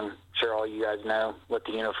Elliott, which I'm sure all you guys know, with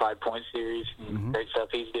the Unified Point Series and Mm-hmm. great stuff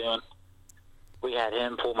he's doing. We had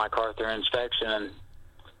him pull my car through inspection, and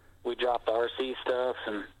we dropped the RC stuff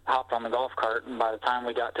and hopped on the golf cart, and by the time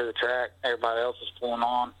we got to the track, everybody else was pulling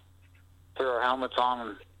on, threw our helmets on,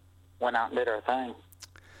 and went out and did our thing.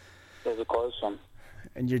 It was a close one.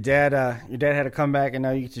 And your dad had to come back, and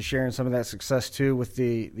now you get to share in some of that success too with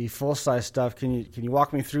the full size stuff. Can you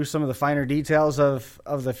walk me through some of the finer details of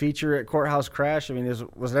the feature at Courthouse Crash? I mean,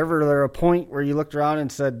 was there ever a point where you looked around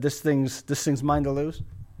and said, "This thing's mine to lose"?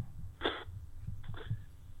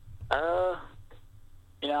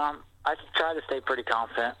 I try to stay pretty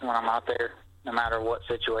confident when I'm out there, no matter what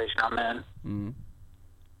situation I'm in. Mm-hmm.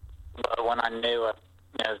 But when I knew it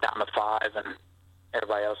was down to 5 and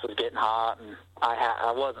everybody else was getting hot, and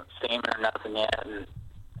I wasn't steaming or nothing yet, and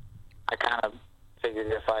I kind of figured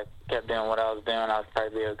if I kept doing what I was doing, I'd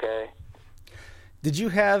probably be okay. Did you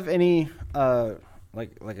have any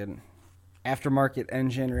like an aftermarket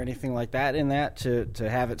engine or anything like that in that to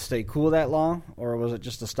have it stay cool that long, or was it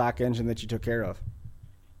just a stock engine that you took care of?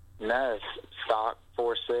 No, it's stock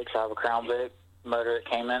 4.6. I have a Crown Vic motor that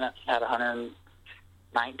came in it. Had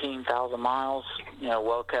 119,000 miles.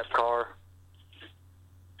 Well-kept car.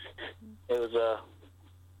 It was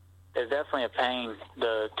definitely a pain.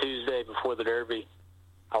 The Tuesday before the Derby,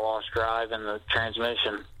 I lost drive in the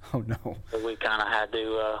transmission. Oh no! So we kind of had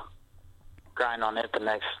to grind on it the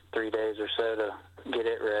next 3 days or so to get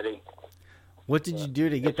it ready. What did you do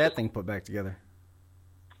to get that thing put back together?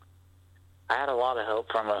 I had a lot of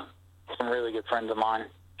help from some really good friends of mine.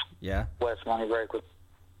 Yeah. Wes Money Break with.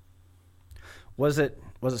 Was it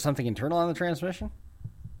something internal on the transmission?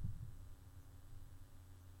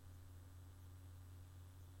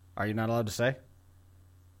 Are you not allowed to say?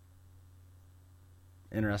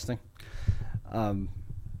 Interesting.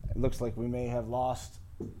 It looks like we may have lost.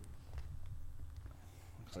 Looks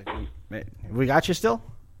like we got you still.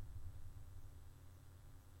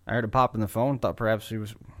 I heard a pop in the phone. Thought perhaps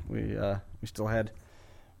we still had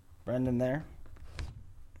Brenden there.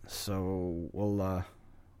 So we'll.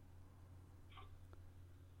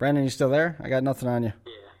 Brenden, you still there? I got nothing on you.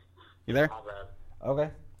 Yeah. You there? Not bad. Okay.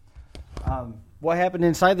 What happened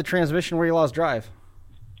inside the transmission where you lost drive?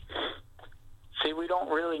 See, we don't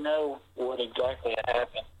really know what exactly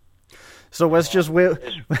happened. So Wes just waved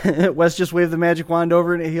the magic wand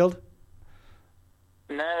over and it healed?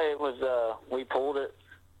 No, it was we pulled it.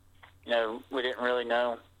 We didn't really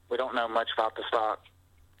know. We don't know much about the stock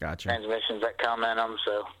Gotcha. transmissions that come in them.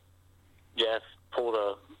 So Jeff pulled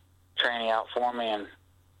a tranny out for me, and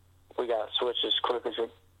we got switched as quick as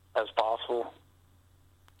possible.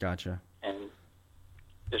 Gotcha. And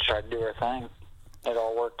just tried to do our thing. It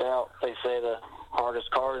all worked out. They say the hardest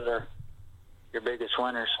cars are your biggest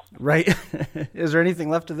winners. Right. Is there anything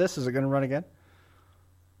left of this? Is it going to run again?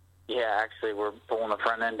 Yeah, actually, we're pulling the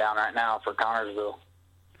front end down right now for Connorsville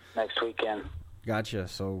next weekend. Gotcha.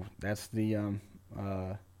 So that's the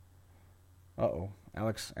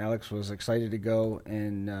Alex was excited to go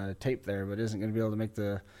and tape there, but isn't going to be able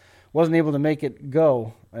to wasn't able to make it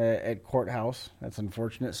go at Courthouse. That's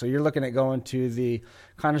unfortunate. So you're looking at going to the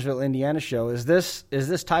Connorsville, Indiana show. Is this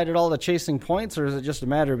tied at all to chasing points, or is it just a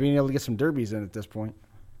matter of being able to get some derbies in at this point?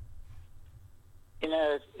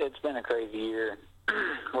 It's been a crazy year.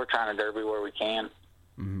 We're trying to derby where we can,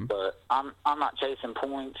 but I'm not chasing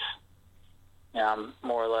points. I'm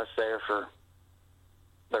more or less there for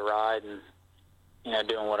the ride and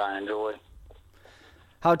doing what I enjoy.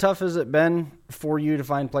 How tough has it been for you to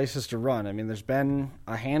find places to run? I mean, there's been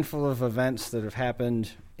a handful of events that have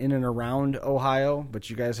happened in and around Ohio, but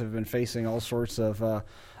you guys have been facing all sorts of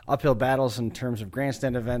uphill battles in terms of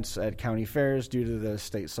grandstand events at county fairs due to the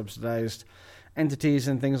state-subsidized entities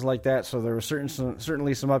and things like that. So there were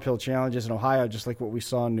certainly some uphill challenges in Ohio, just like what we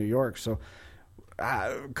saw in New York. So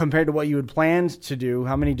compared to what you had planned to do,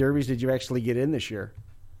 how many derbies did you actually get in this year?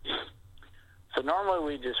 So normally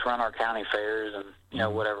we just run our county fairs and,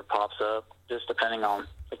 whatever pops up, just depending on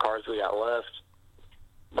the cars we got left.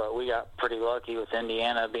 But we got pretty lucky with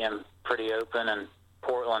Indiana being pretty open, and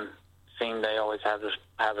Portland seemed they always have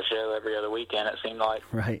a show every other weekend, it seemed like.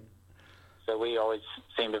 Right. So we always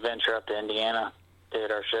seemed to venture up to Indiana to hit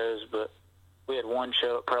our shows. But we had one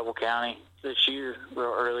show at Preble County this year,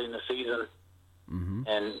 real early in the season. Mm-hmm.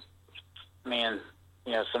 And me and,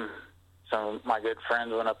 some of my good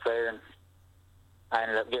friends went up there, and I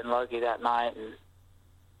ended up getting lucky that night and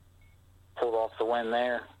pulled off the win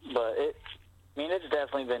there. But it's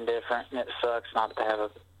definitely been different, and it sucks not to have a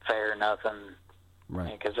fair or nothing.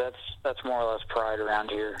 Right. Because that's more or less pride around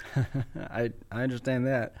here. I understand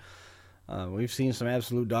that. We've seen some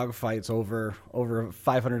absolute dogfights over a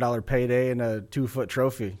 $500 payday and a 2-foot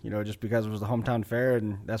trophy, just because it was the hometown fair,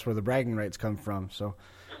 and that's where the bragging rights come from. So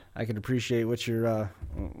I can appreciate what your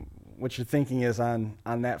thinking is on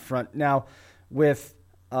that front. Now, with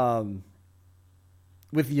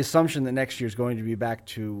the assumption that next year is going to be back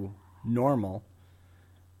to normal,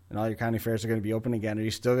 and all your county fairs are going to be open again, are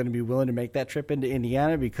you still going to be willing to make that trip into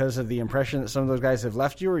Indiana because of the impression that some of those guys have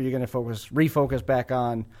left you, or are you going to refocus back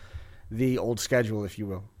on the old schedule, if you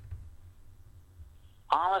will?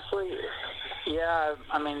 Honestly, yeah.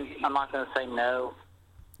 I mean, I'm not going to say no,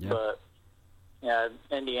 but yeah,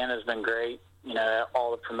 Indiana's been great. You know,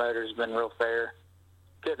 all the promoters have been real fair.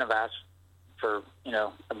 Couldn't have asked for, you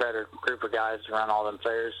know, a better group of guys to run all them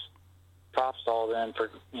fairs. Props to all of them for,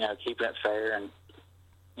 you know, keeping it fair and,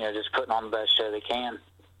 you know, just putting on the best show they can.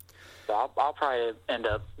 So I'll probably end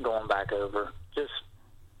up going back over just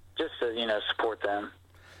to, you know, support them.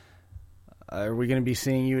 Are we going to be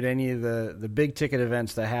seeing you at any of the big ticket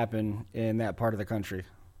events that happen in that part of the country?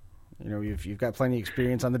 You know, you've got plenty of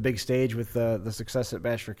experience on the big stage with the success at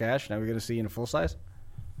Bash for Cash. Now we're going to see you in a full size?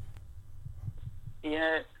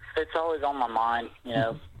 Yeah, it's always on my mind, you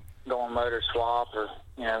know, going motor swap or,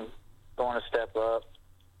 you know, going a step up.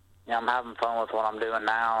 You know, I'm having fun with what I'm doing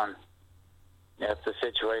now, and you know, if the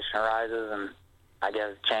situation arises and I get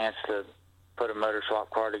a chance to put a motor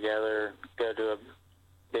swap car together, go to a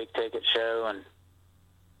big ticket show and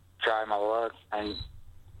try my luck, and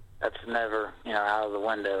that's never, you know, out of the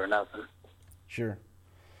window or nothing. Sure.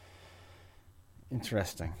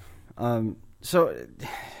 Interesting. So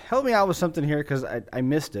help me out with something here, because I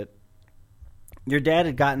missed it. Your dad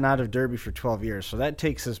had gotten out of Derby for 12 years, so that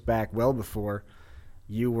takes us back well before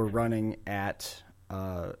you were running at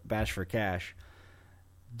Bash for Cash.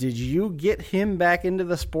 Did you get him back into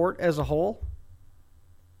the sport as a whole?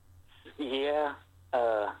 Yeah.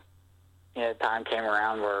 Yeah, time came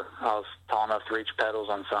around where I was tall enough to reach pedals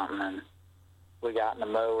on something, and we got into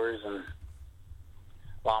mowers, and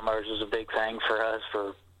lawnmowers was a big thing for us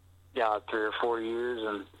for 3 or 4 years.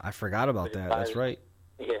 And I forgot about that. That's right.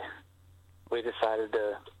 Yeah. We decided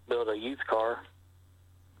to build a youth car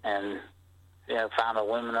and, you know, found a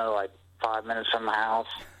Lumina like 5 minutes from the house.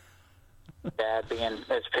 Dad, being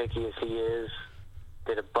as picky as he is,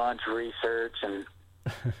 did a bunch of research, and,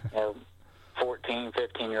 you know, 14,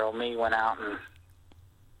 15-year-old me went out and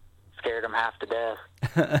scared him half to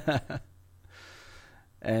death.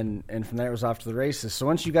 And from there it was off to the races. So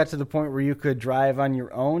once you got to the point where you could drive on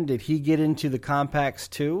your own, did he get into the compacts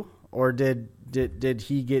too? Or did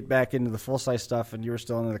he get back into the full-size stuff and you were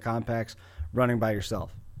still into the compacts running by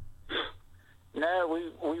yourself? No,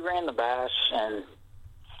 we ran the Bash, and,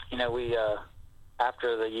 you know, we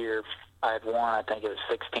after the year I had won, I think it was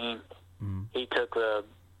 16, he took the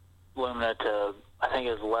Lumina to, I think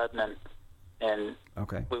it was Lebanon, and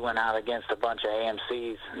we went out against a bunch of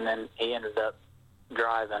AMCs, and then he ended up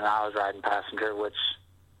driving, and I was riding passenger, which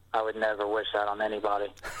I would never wish that on anybody.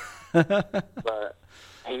 But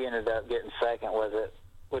he ended up getting second with it,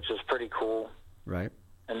 which was pretty cool. Right.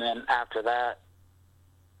 And then after that,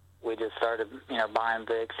 we just started, you know, buying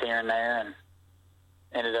Vicks here and there, and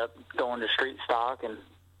ended up going to street stock. And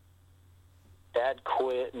Dad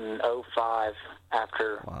quit in 05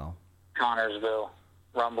 after Connorsville,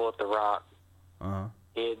 Rumble at the Rock.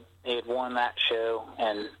 He had won that show,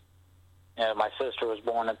 and, you know, my sister was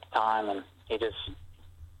born at the time, and he just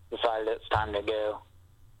decided it's time to go.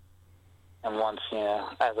 And once, you know,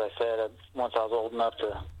 as I said, once I was old enough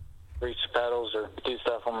to reach the pedals or do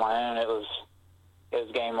stuff on my own, it was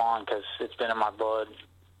game on, because it's been in my blood.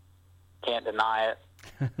 Can't deny it.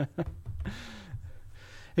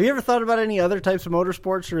 Have you ever thought about any other types of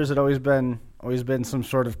motorsports, or has it always been some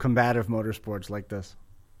sort of combative motorsports like this?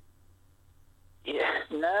 Yeah,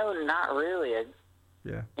 no, not really.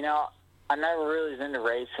 You know, I never really was into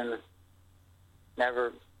racing. I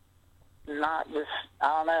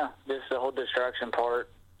don't know, just the whole destruction part,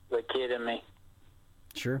 the kid in me.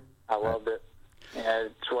 Sure. I loved it. You know,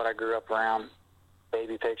 it's what I grew up around.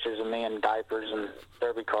 Baby pictures of me in diapers and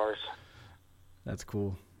derby cars. That's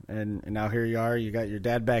cool. And now here you are. You got your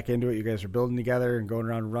dad back into it. You guys are building together and going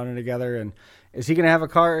around and running together. And is he going to have a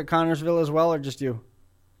car at Connorsville as well, or just you?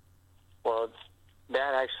 Well,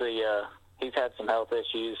 Dad actually, he's had some health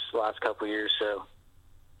issues the last couple of years, so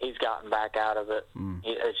he's gotten back out of it.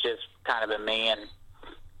 It's just kind of been me and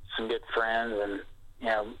some good friends and, you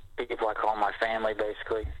know, people I call my family,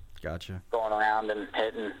 basically. Gotcha. Going around and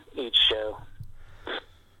hitting each show.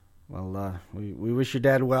 Well, we wish your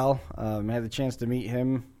dad well. I had the chance to meet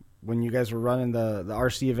him when you guys were running the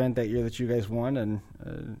RC event that year that you guys won, and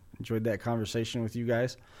enjoyed that conversation with you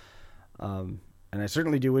guys. And I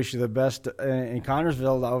certainly do wish you the best in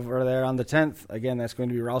Connorsville over there on the 10th. Again, that's going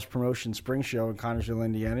to be Rouse Promotion Spring Show in Connorsville,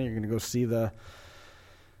 Indiana. You're going to go see the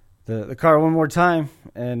car one more time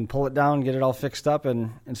and pull it down, get it all fixed up,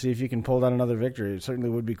 and see if you can pull down another victory. It certainly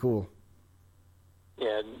would be cool.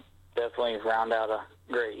 Yeah, definitely round out a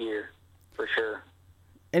great year, for sure.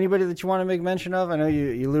 Anybody that you want to make mention of? I know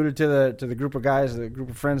you alluded to the group of guys, the group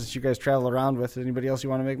of friends that you guys travel around with. Anybody else you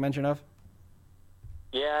want to make mention of?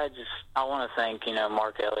 Yeah, I want to thank,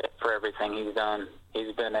 Mark Elliott for everything he's done.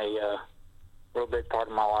 He's been a real big part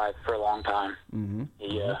of my life for a long time. Mm-hmm.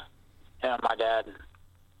 Him and my dad,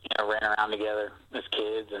 ran around together as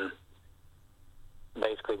kids and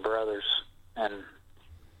basically brothers. And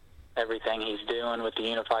everything he's doing with the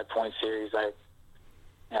Unified Point Series, I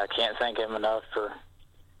can't thank him enough for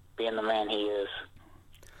being the man he is.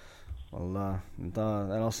 Well,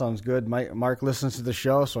 that all sounds good. Mark listens to the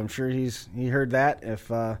show, so I'm sure he heard that.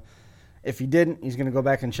 If he didn't, he's going to go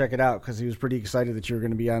back and check it out because he was pretty excited that you were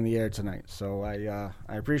going to be on the air tonight. So I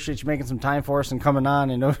appreciate you making some time for us and coming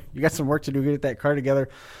on. I know you got some work to do to get that car together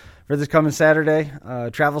for this coming Saturday.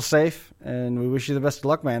 Travel safe, and we wish you the best of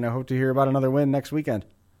luck, man. I hope to hear about another win next weekend.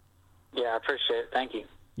 Yeah, I appreciate it. Thank you.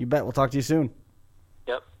 You bet. We'll talk to you soon.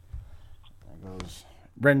 Yep. There goes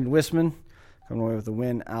Brenden Whisman coming away with the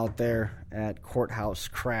win out there at Courthouse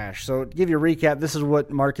Crash. So to give you a recap, this is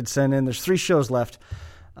what Mark had sent in. There's 3 shows left,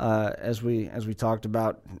 as we talked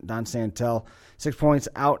about. Don Santel, 6 points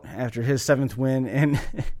out after his 7th win, and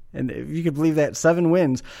if you could believe that, 7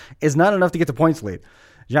 wins is not enough to get the points lead.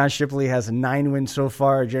 John Shipley has 9 wins so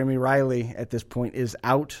far. Jeremy Riley at this point is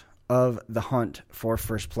out of the hunt for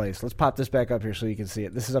first place. Let's pop this back up here so you can see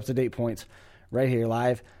it. This is up-to-date points right here,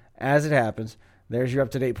 live as it happens. There's your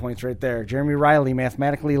up-to-date points right there. Jeremy Riley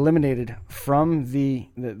mathematically eliminated from the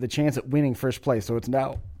chance at winning first place. So it's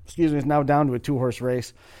now down to a 2-horse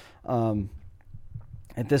race.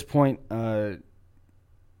 At this point,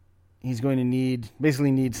 he's going to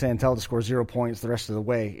need Santel to score 0 points the rest of the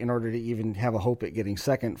way in order to even have a hope at getting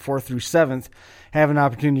second. 4th through 7th have an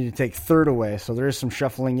opportunity to take third away. So there is some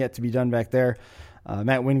shuffling yet to be done back there.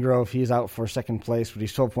 Matt Wingrove, he's out for second place, but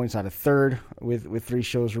he's 12 points out of third with 3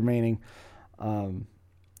 shows remaining.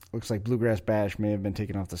 Looks like Bluegrass Bash may have been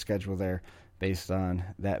taken off the schedule there based on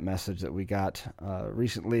that message that we got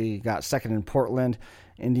recently. Got second in Portland,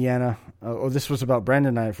 Indiana. This was about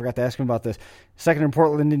Brenden. I forgot to ask him about this. Second in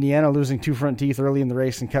Portland, Indiana, losing 2 front teeth early in the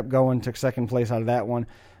race and kept going. Took second place out of that one.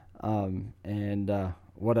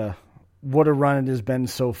 What a run it has been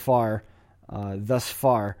so far, thus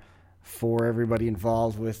far, for everybody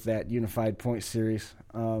involved with that Unified Point Series.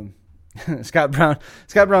 Scott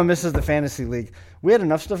Brown misses the fantasy league. We had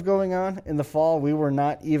enough stuff going on in the fall. We were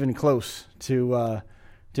not even close to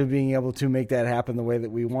being able to make that happen the way that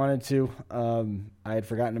we wanted to. I had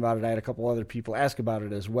forgotten about it. I had a couple other people ask about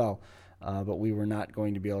it as well, but we were not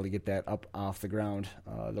going to be able to get that up off the ground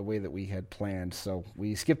the way that we had planned. So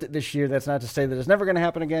we skipped it this year. That's not to say that it's never going to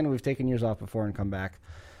happen again. We've taken years off before and come back.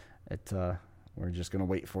 We're just going to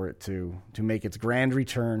wait for it to make its grand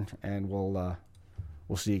return, and we'll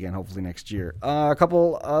see you again hopefully next year. A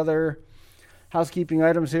couple other housekeeping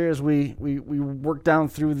items here as we work down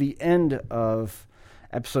through the end of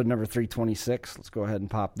episode number 326. Let's go ahead and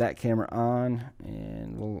pop that camera on,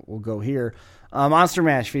 and we'll go here. Monster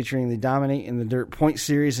Mash featuring the Dominate in the Dirt Point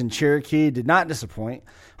Series in Cherokee did not disappoint.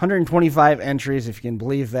 125 entries, if you can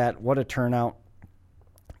believe that. What a turnout.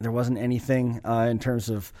 There wasn't anything in terms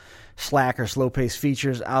of slack or slow-paced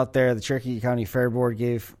features out there. The Cherokee County Fair Board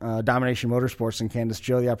gave Domination Motorsports and Candace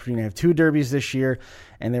Joe the opportunity to have 2 derbies this year,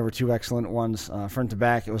 and they were 2 excellent ones front to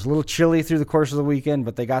back. It was a little chilly through the course of the weekend,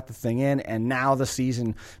 but they got the thing in, and now the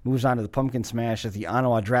season moves on to the Pumpkin Smash at the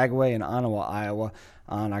Ottawa Dragway in Ottawa, Iowa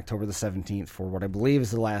on October the 17th for what I believe is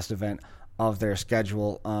the last event of their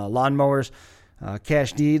schedule. Lawnmowers.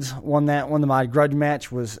 Cash Deeds won that one. The Mod Grudge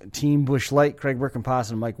match was Team Busch Light, Craig Birkenpass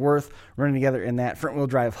and Mike Worth running together in that front-wheel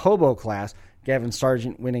drive hobo class. Gavin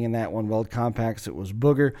Sargent winning in that one. Weld Compacts, it was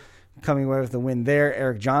Booger coming away with the win there.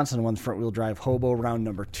 Eric Johnson won the front-wheel drive hobo round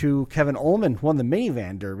number 2. Kevin Ullman won the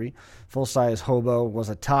minivan derby. Full-size hobo was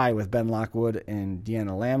a tie with Ben Lockwood and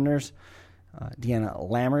Deanna Lammers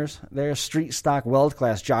there. Street stock weld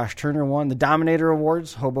class, Josh Turner won. The Dominator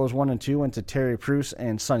Awards, hobos 1 and 2 went to Terry Pruce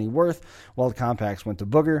and Sonny Worth. Weld Compacts went to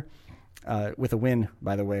Booger with a win,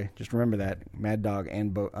 by the way. Just remember that. Mad Dog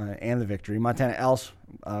and the victory. Montana Else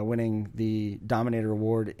winning the Dominator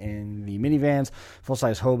Award in the minivans.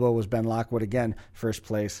 Full-size hobo was Ben Lockwood again, first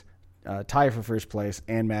place. Tie for first place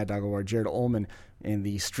and Mad Dog Award. Jared Ullman in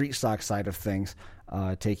the street stock side of things,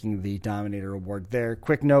 taking the Dominator Award there.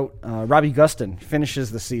 Quick note, Robbie Gustin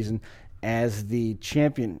finishes the season as the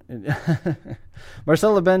champion.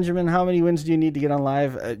 Marcella Benjamin, how many wins do you need to get on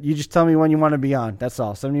live? You just tell me when you want to be on. That's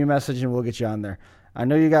all. Send me a message and we'll get you on there. I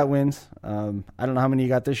know you got wins. I don't know how many you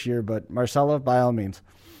got this year, but Marcella, by all means.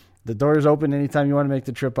 The door is open anytime you want to make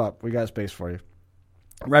the trip up. We got space for you.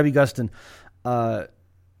 Robbie Gustin,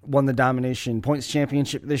 won the Domination Points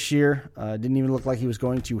Championship this year. Didn't even look like he was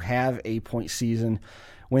going to have a point season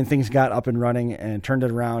when things got up and running and turned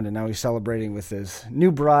it around, and now he's celebrating with his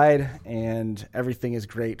new bride, and everything is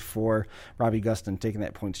great for Robbie Gustin taking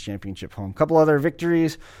that Points Championship home. A couple other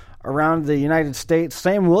victories around the United States.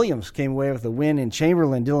 Sam Williams came away with a win in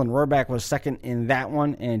Chamberlain. Dylan Rohrbach was second in that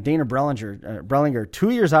one, and Dana Brellinger, 2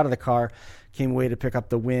 years out of the car, came away to pick up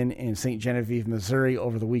the win in St. Genevieve, Missouri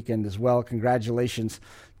over the weekend as well. Congratulations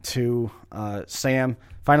to Sam.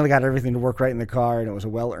 Finally got everything to work right in the car, and it was a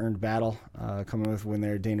well-earned battle coming with a win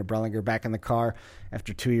there. Dana Brellinger back in the car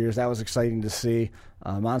after 2 years. That was exciting to see.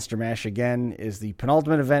 Monster Mash, again, is the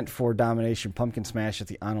penultimate event for Domination. Pumpkin Smash at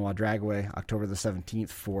the Ottawa Dragway, October the 17th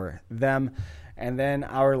for them. And then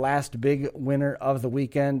our last big winner of the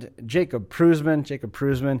weekend, Jacob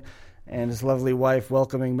Prusman and his lovely wife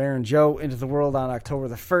welcoming Maren Joe into the world on October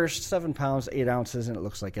the 1st, 7 pounds, 8 ounces, and it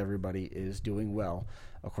looks like everybody is doing well,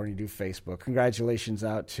 according to Facebook. Congratulations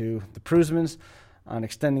out to the Prusmans on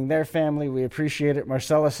extending their family. We appreciate it.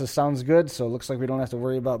 Marcellus says, sounds good, so it looks like we don't have to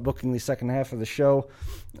worry about booking the second half of the show.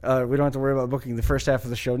 We don't have to worry about booking the first half of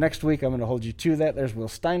the show next week. I'm going to hold you to that. There's Will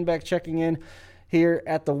Steinbeck checking in here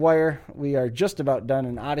at The Wire. We are just about done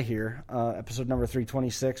and out of here. Episode number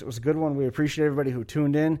 326. It was a good one. We appreciate everybody who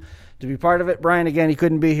tuned in to be part of it. Brian, again, he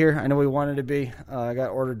couldn't be here. I know he wanted to be. I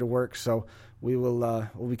got ordered to work, so we'll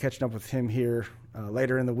be catching up with him here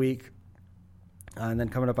later in the week. And then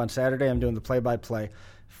coming up on Saturday, I'm doing the play-by-play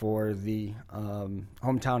for the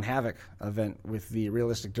Hometown Havoc event with the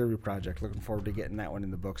Realistic Derby Project. Looking forward to getting that one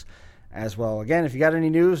in the books as well. Again, if you got any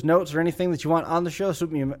news, notes, or anything that you want on the show,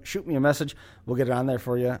 shoot me a message. We'll get it on there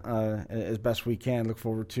for you as best we can. Look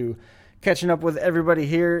forward to catching up with everybody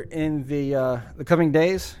here in the coming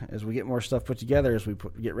days as we get more stuff put together, as we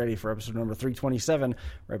get ready for episode number 327.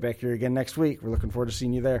 Right back here again next week. We're looking forward to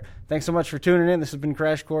seeing you there. Thanks so much for tuning in. This has been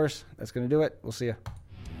Crash Course. That's going to do it. We'll see you.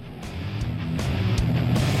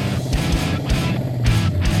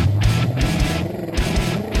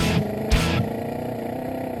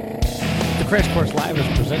 Crash Course Live is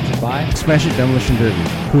presented by Smash It Demolition Derby,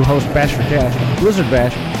 who host Bash for Cash, Blizzard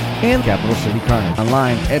Bash, and Capital City Carnage.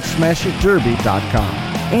 Online at smashitderby.com.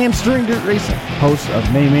 And Stirring Dirt Racing, hosts of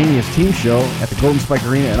Maymania's team show at the Golden Spike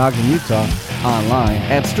Arena in Ogden, Utah. Online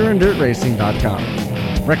at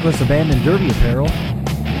stirringdirtracing.com. Reckless Abandon Derby Apparel,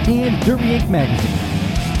 and Derby Inc. Magazine.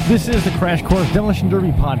 This is the Crash Course Demolition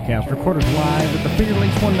Derby podcast, recorded live at the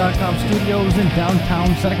FingerLakes1.com studios in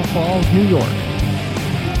downtown Seneca Falls, New York.